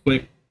just doing a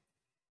quick,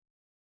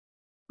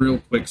 real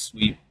quick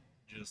sweep.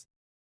 Just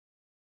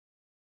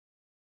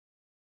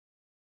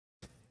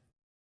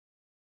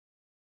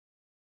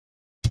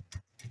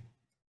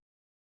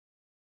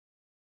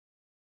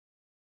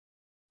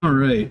all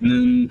right, and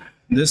then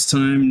this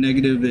time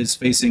negative is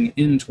facing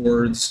in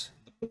towards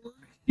the board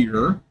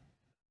here. I'm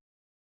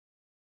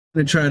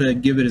going to try to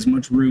give it as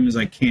much room as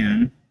I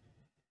can.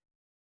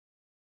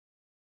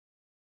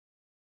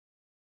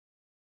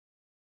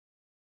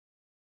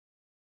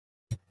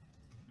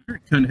 I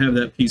kind of have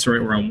that piece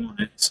right where I want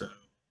it, so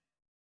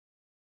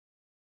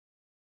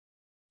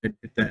I'd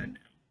get that now.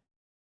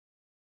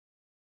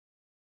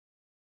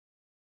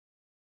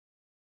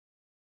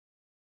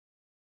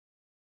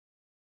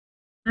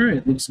 All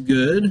right, looks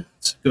good.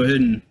 Let's go ahead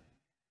and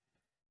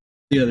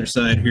the other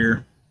side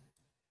here.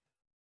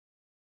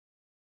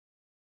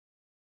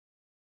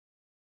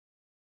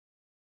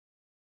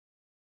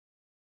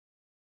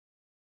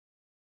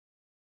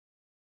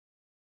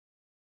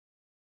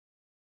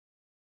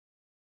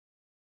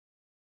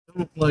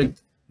 Don't like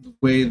the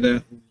way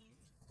that looks,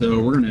 so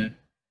we're gonna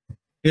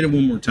hit it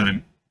one more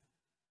time.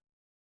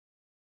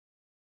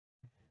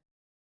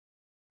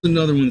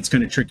 Another one that's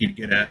kind of tricky to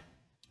get at.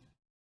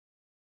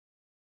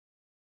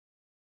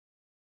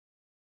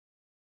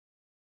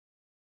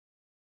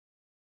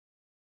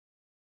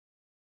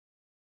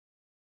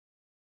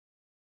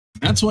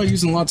 That's why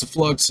using lots of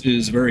flux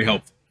is very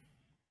helpful.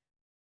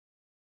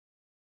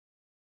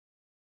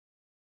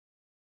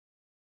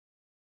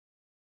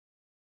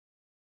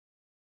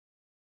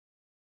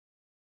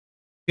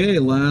 Okay,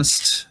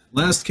 last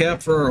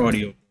cap for our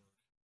audio.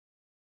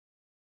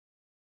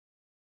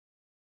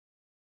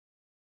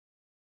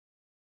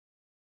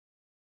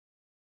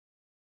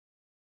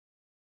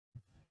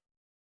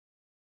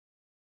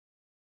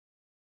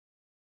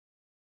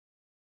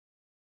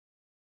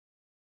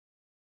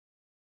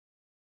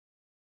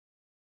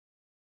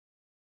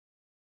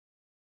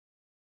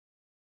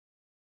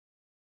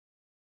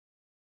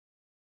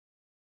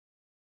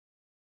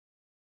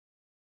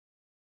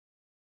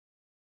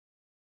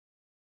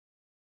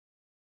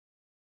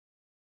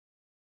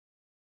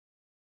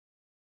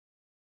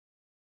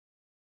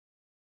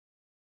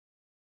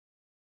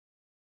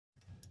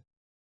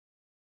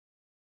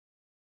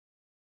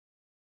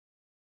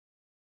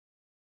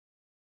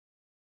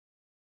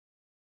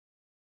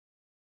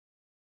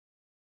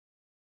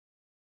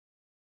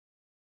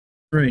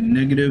 All right,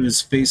 negative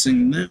is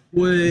facing that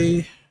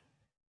way.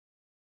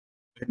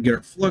 Get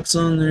our flux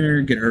on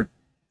there, get our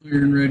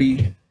iron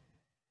ready,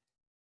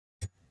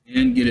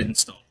 and get it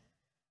installed.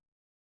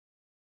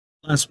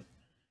 Last one.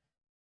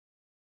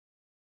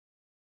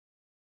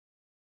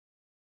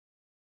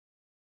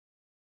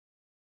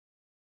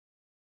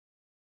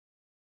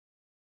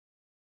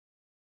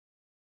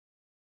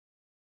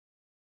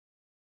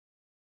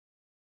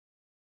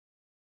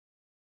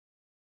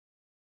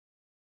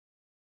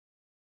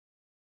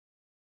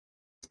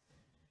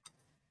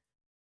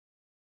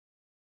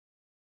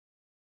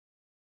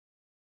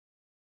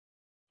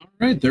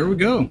 All right, there we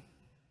go.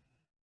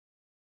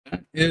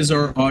 That is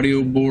our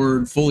audio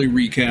board fully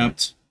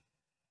recapped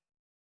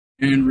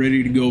and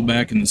ready to go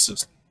back in the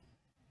system.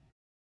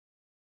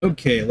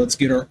 Okay, let's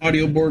get our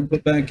audio board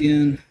put back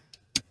in.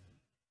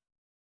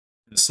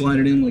 Slide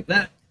it in like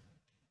that.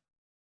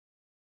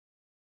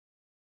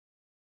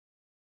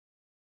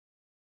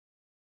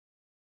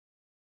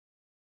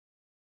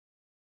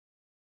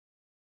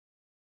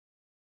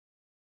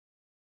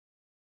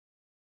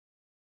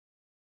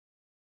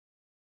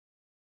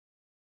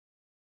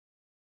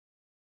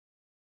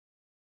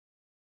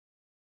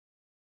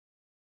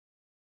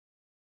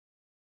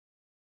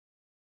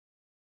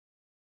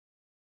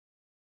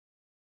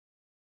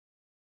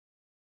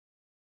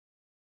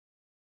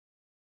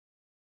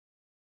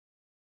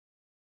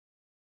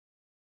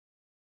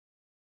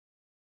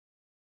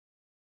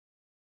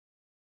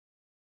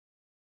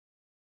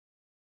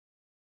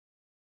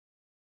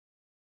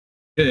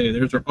 Okay,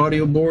 there's our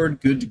audio board,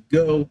 good to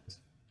go.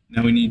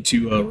 Now we need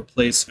to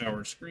replace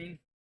our screen.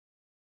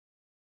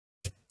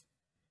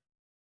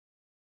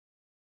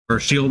 Our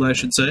shield, I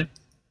should say.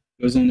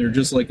 Goes on there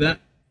just like that.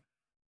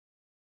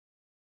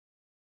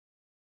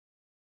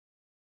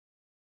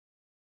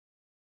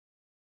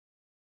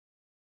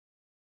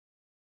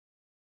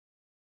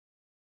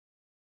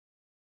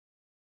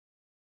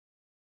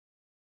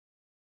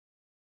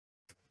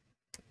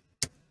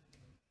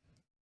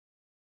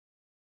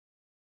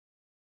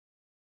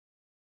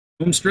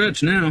 Home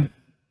stretch now.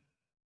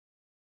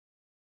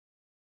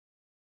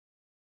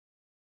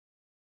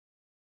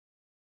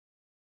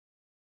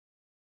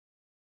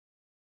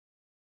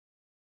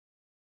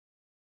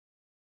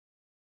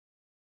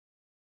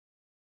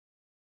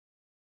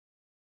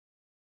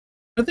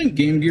 I think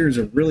Game Gear is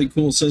a really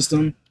cool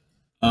system.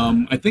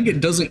 I think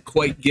it doesn't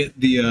quite get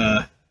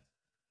the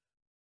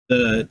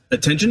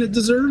attention it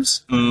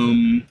deserves. I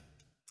don't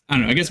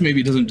know. I guess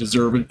maybe it doesn't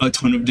deserve a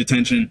ton of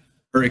detention,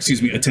 or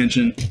excuse me,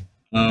 attention.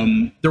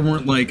 There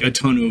weren't like a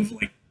ton of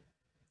like,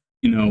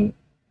 you know,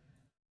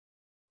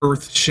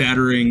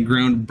 earth-shattering,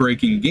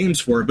 groundbreaking games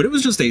for it, but it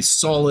was just a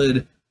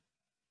solid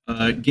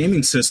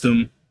gaming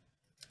system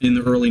in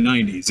the early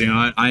 '90s. You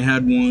know, I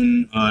had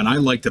one and I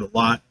liked it a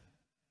lot.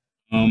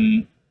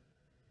 And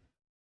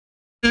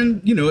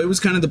you know, it was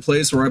kind of the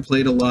place where I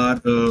played a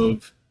lot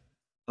of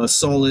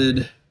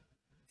solid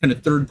kind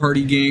of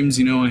third-party games.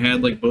 You know, I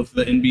had like both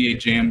the NBA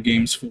Jam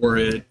games for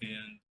it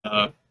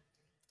and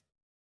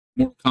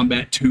Mortal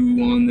Kombat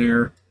 2 on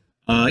there.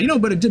 You know,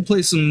 but it did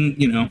play some.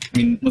 You know, I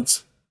mean,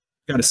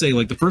 gotta say,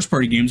 like the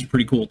first-party games are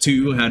pretty cool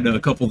too. I had a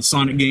couple of the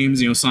Sonic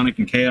games. You know, Sonic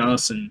and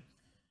Chaos, and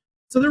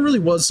so there really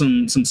was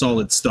some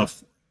solid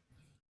stuff.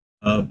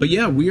 But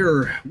yeah,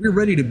 we're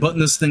ready to button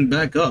this thing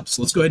back up.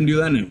 So let's go ahead and do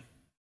that now.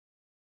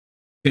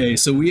 Okay,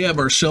 so we have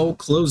our shell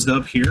closed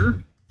up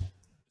here.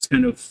 Just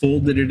kind of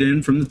folded it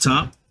in from the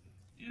top.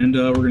 And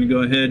we're going to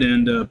go ahead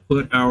and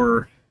put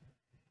our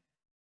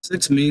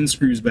 6 main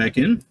screws back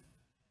in.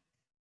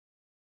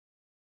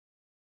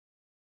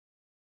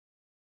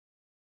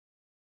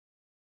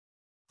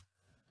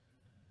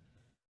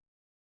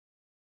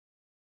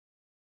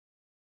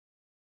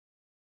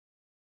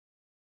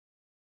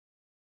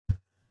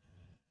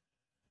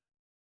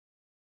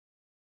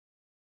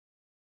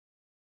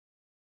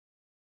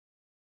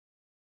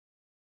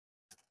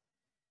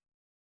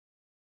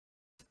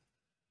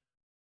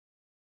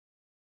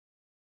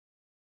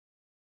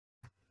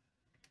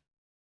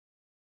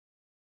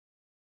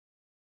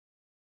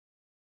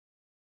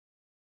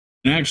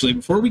 And actually,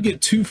 before we get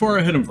too far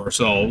ahead of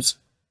ourselves,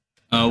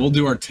 we'll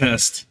do our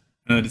test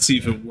to see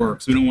if it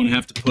works. We don't want to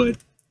have to put,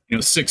 you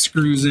know, 6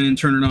 screws in,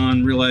 turn it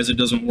on, realize it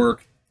doesn't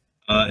work,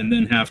 and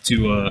then have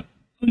to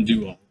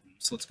undo all of them.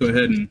 So let's go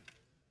ahead and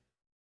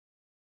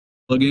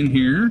plug in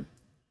here.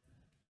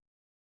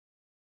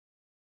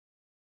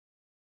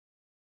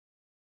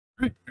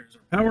 All right, there's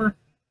our power.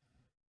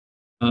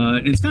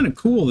 And it's kind of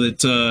cool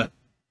that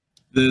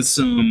this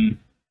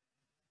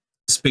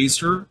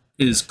spacer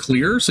is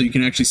clear, so you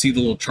can actually see the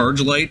little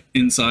charge light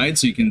inside,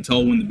 so you can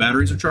tell when the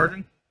batteries are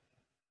charging.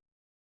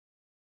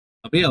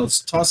 But yeah,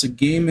 let's toss a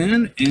game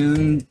in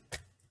and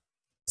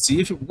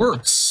see if it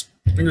works.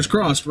 Fingers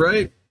crossed,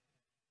 right?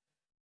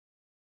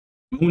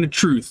 Moment of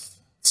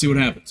truth. Let's see what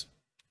happens.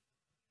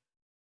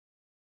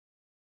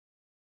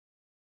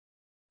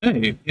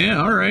 Hey,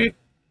 yeah, all right.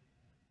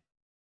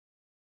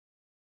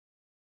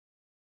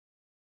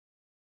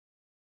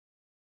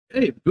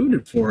 Hey, it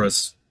booted for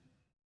us.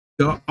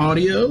 Got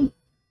audio.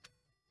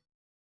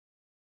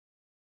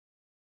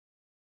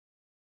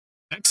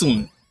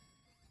 Excellent.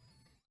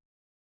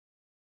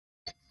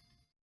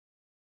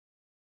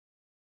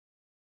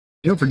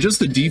 You know, for just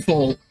the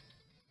default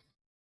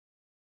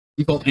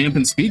amp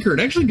and speaker,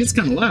 it actually gets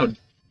kind of loud.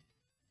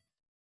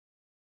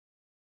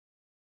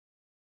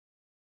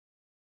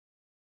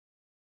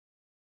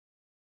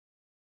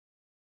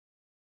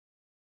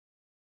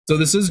 So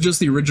this is just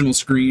the original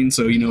screen,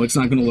 so you know it's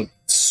not going to look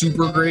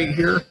super great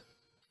here.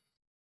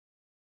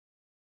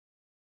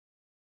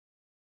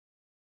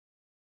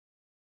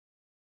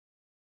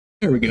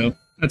 There we go.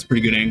 That's a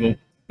pretty good angle.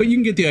 But you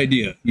can get the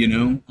idea, you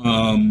know?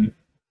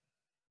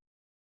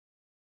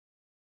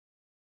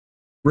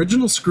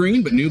 original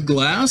screen, but new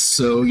glass,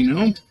 so, you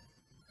know,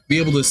 be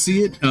able to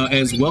see it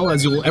as well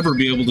as you'll ever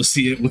be able to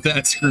see it with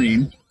that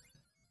screen.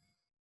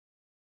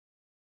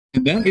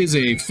 And that is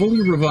a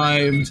fully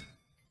revived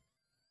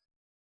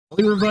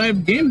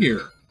Game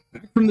Gear,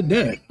 back from the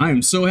dead. I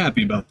am so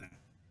happy about that.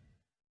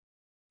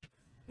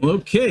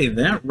 Okay,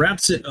 that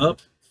wraps it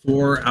up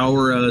for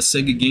our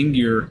Sega Game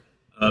Gear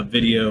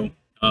video.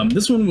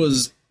 This one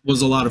was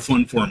a lot of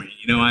fun for me.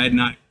 You know, I had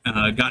not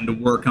gotten to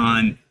work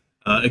on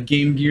a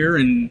Game Gear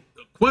in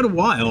quite a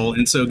while,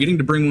 and so getting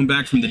to bring one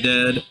back from the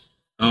dead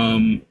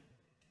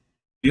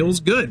feels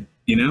good.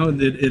 You know,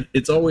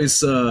 it's always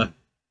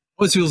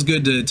feels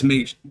good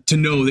to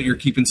know that you're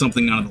keeping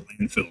something out of the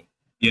landfill.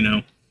 You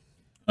know,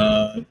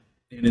 and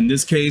in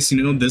this case,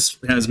 you know, this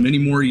has many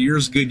more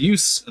years good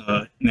use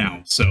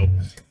now. So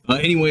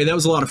anyway, that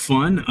was a lot of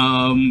fun.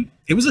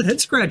 It was a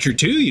head scratcher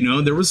too. You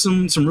know, there was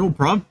some real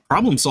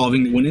problem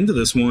solving that went into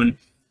this one.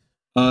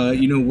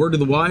 You know, word of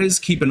the wise,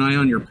 keep an eye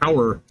on your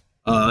power,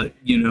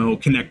 you know,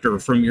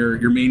 connector from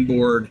your main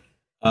board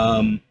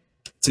to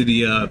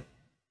the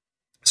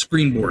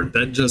screen board.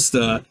 That just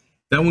that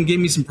one gave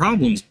me some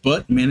problems,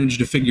 but managed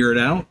to figure it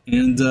out.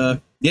 And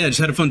yeah, just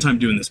had a fun time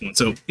doing this one.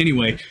 So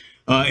anyway,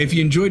 if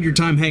you enjoyed your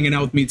time hanging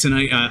out with me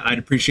tonight, I'd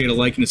appreciate a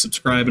like and a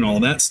subscribe and all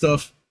that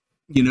stuff.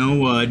 You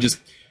know,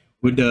 just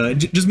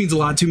means a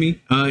lot to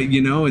me.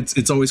 You know,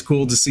 it's always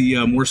cool to see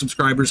more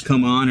subscribers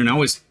come on, and I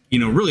always, you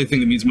know, really the thing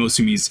that means most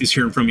to me is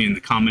hearing from you in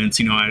the comments.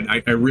 You know,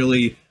 I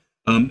really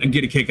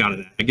get a kick out of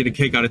that. I get a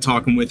kick out of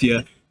talking with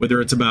you, whether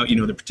it's about, you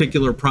know, the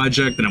particular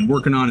project that I'm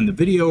working on in the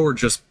video or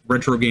just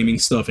retro gaming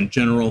stuff in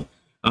general.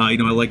 You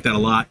know, I like that a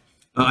lot.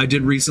 I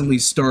did recently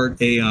start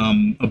a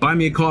Buy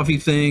Me a Coffee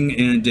thing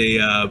and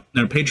a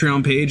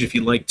Patreon page. If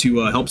you'd like to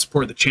help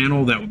support the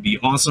channel, that would be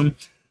awesome.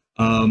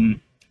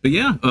 But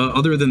yeah,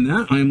 other than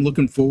that, I'm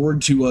looking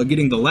forward to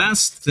getting the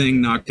last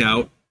thing knocked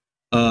out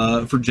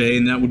for Jay,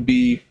 and that would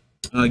be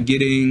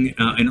getting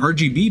an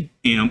RGB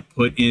amp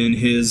put in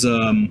his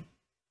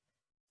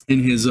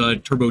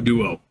Turbo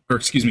Duo, or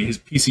excuse me, his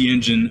PC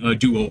Engine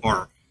Duo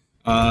R.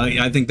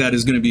 I think that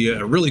is going to be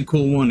a really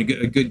cool one, a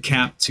good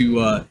cap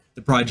to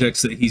the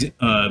projects that he's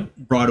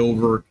brought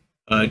over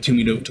to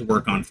me to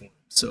work on for him.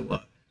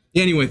 So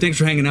yeah, anyway, thanks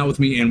for hanging out with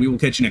me, and we will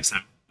catch you next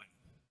time.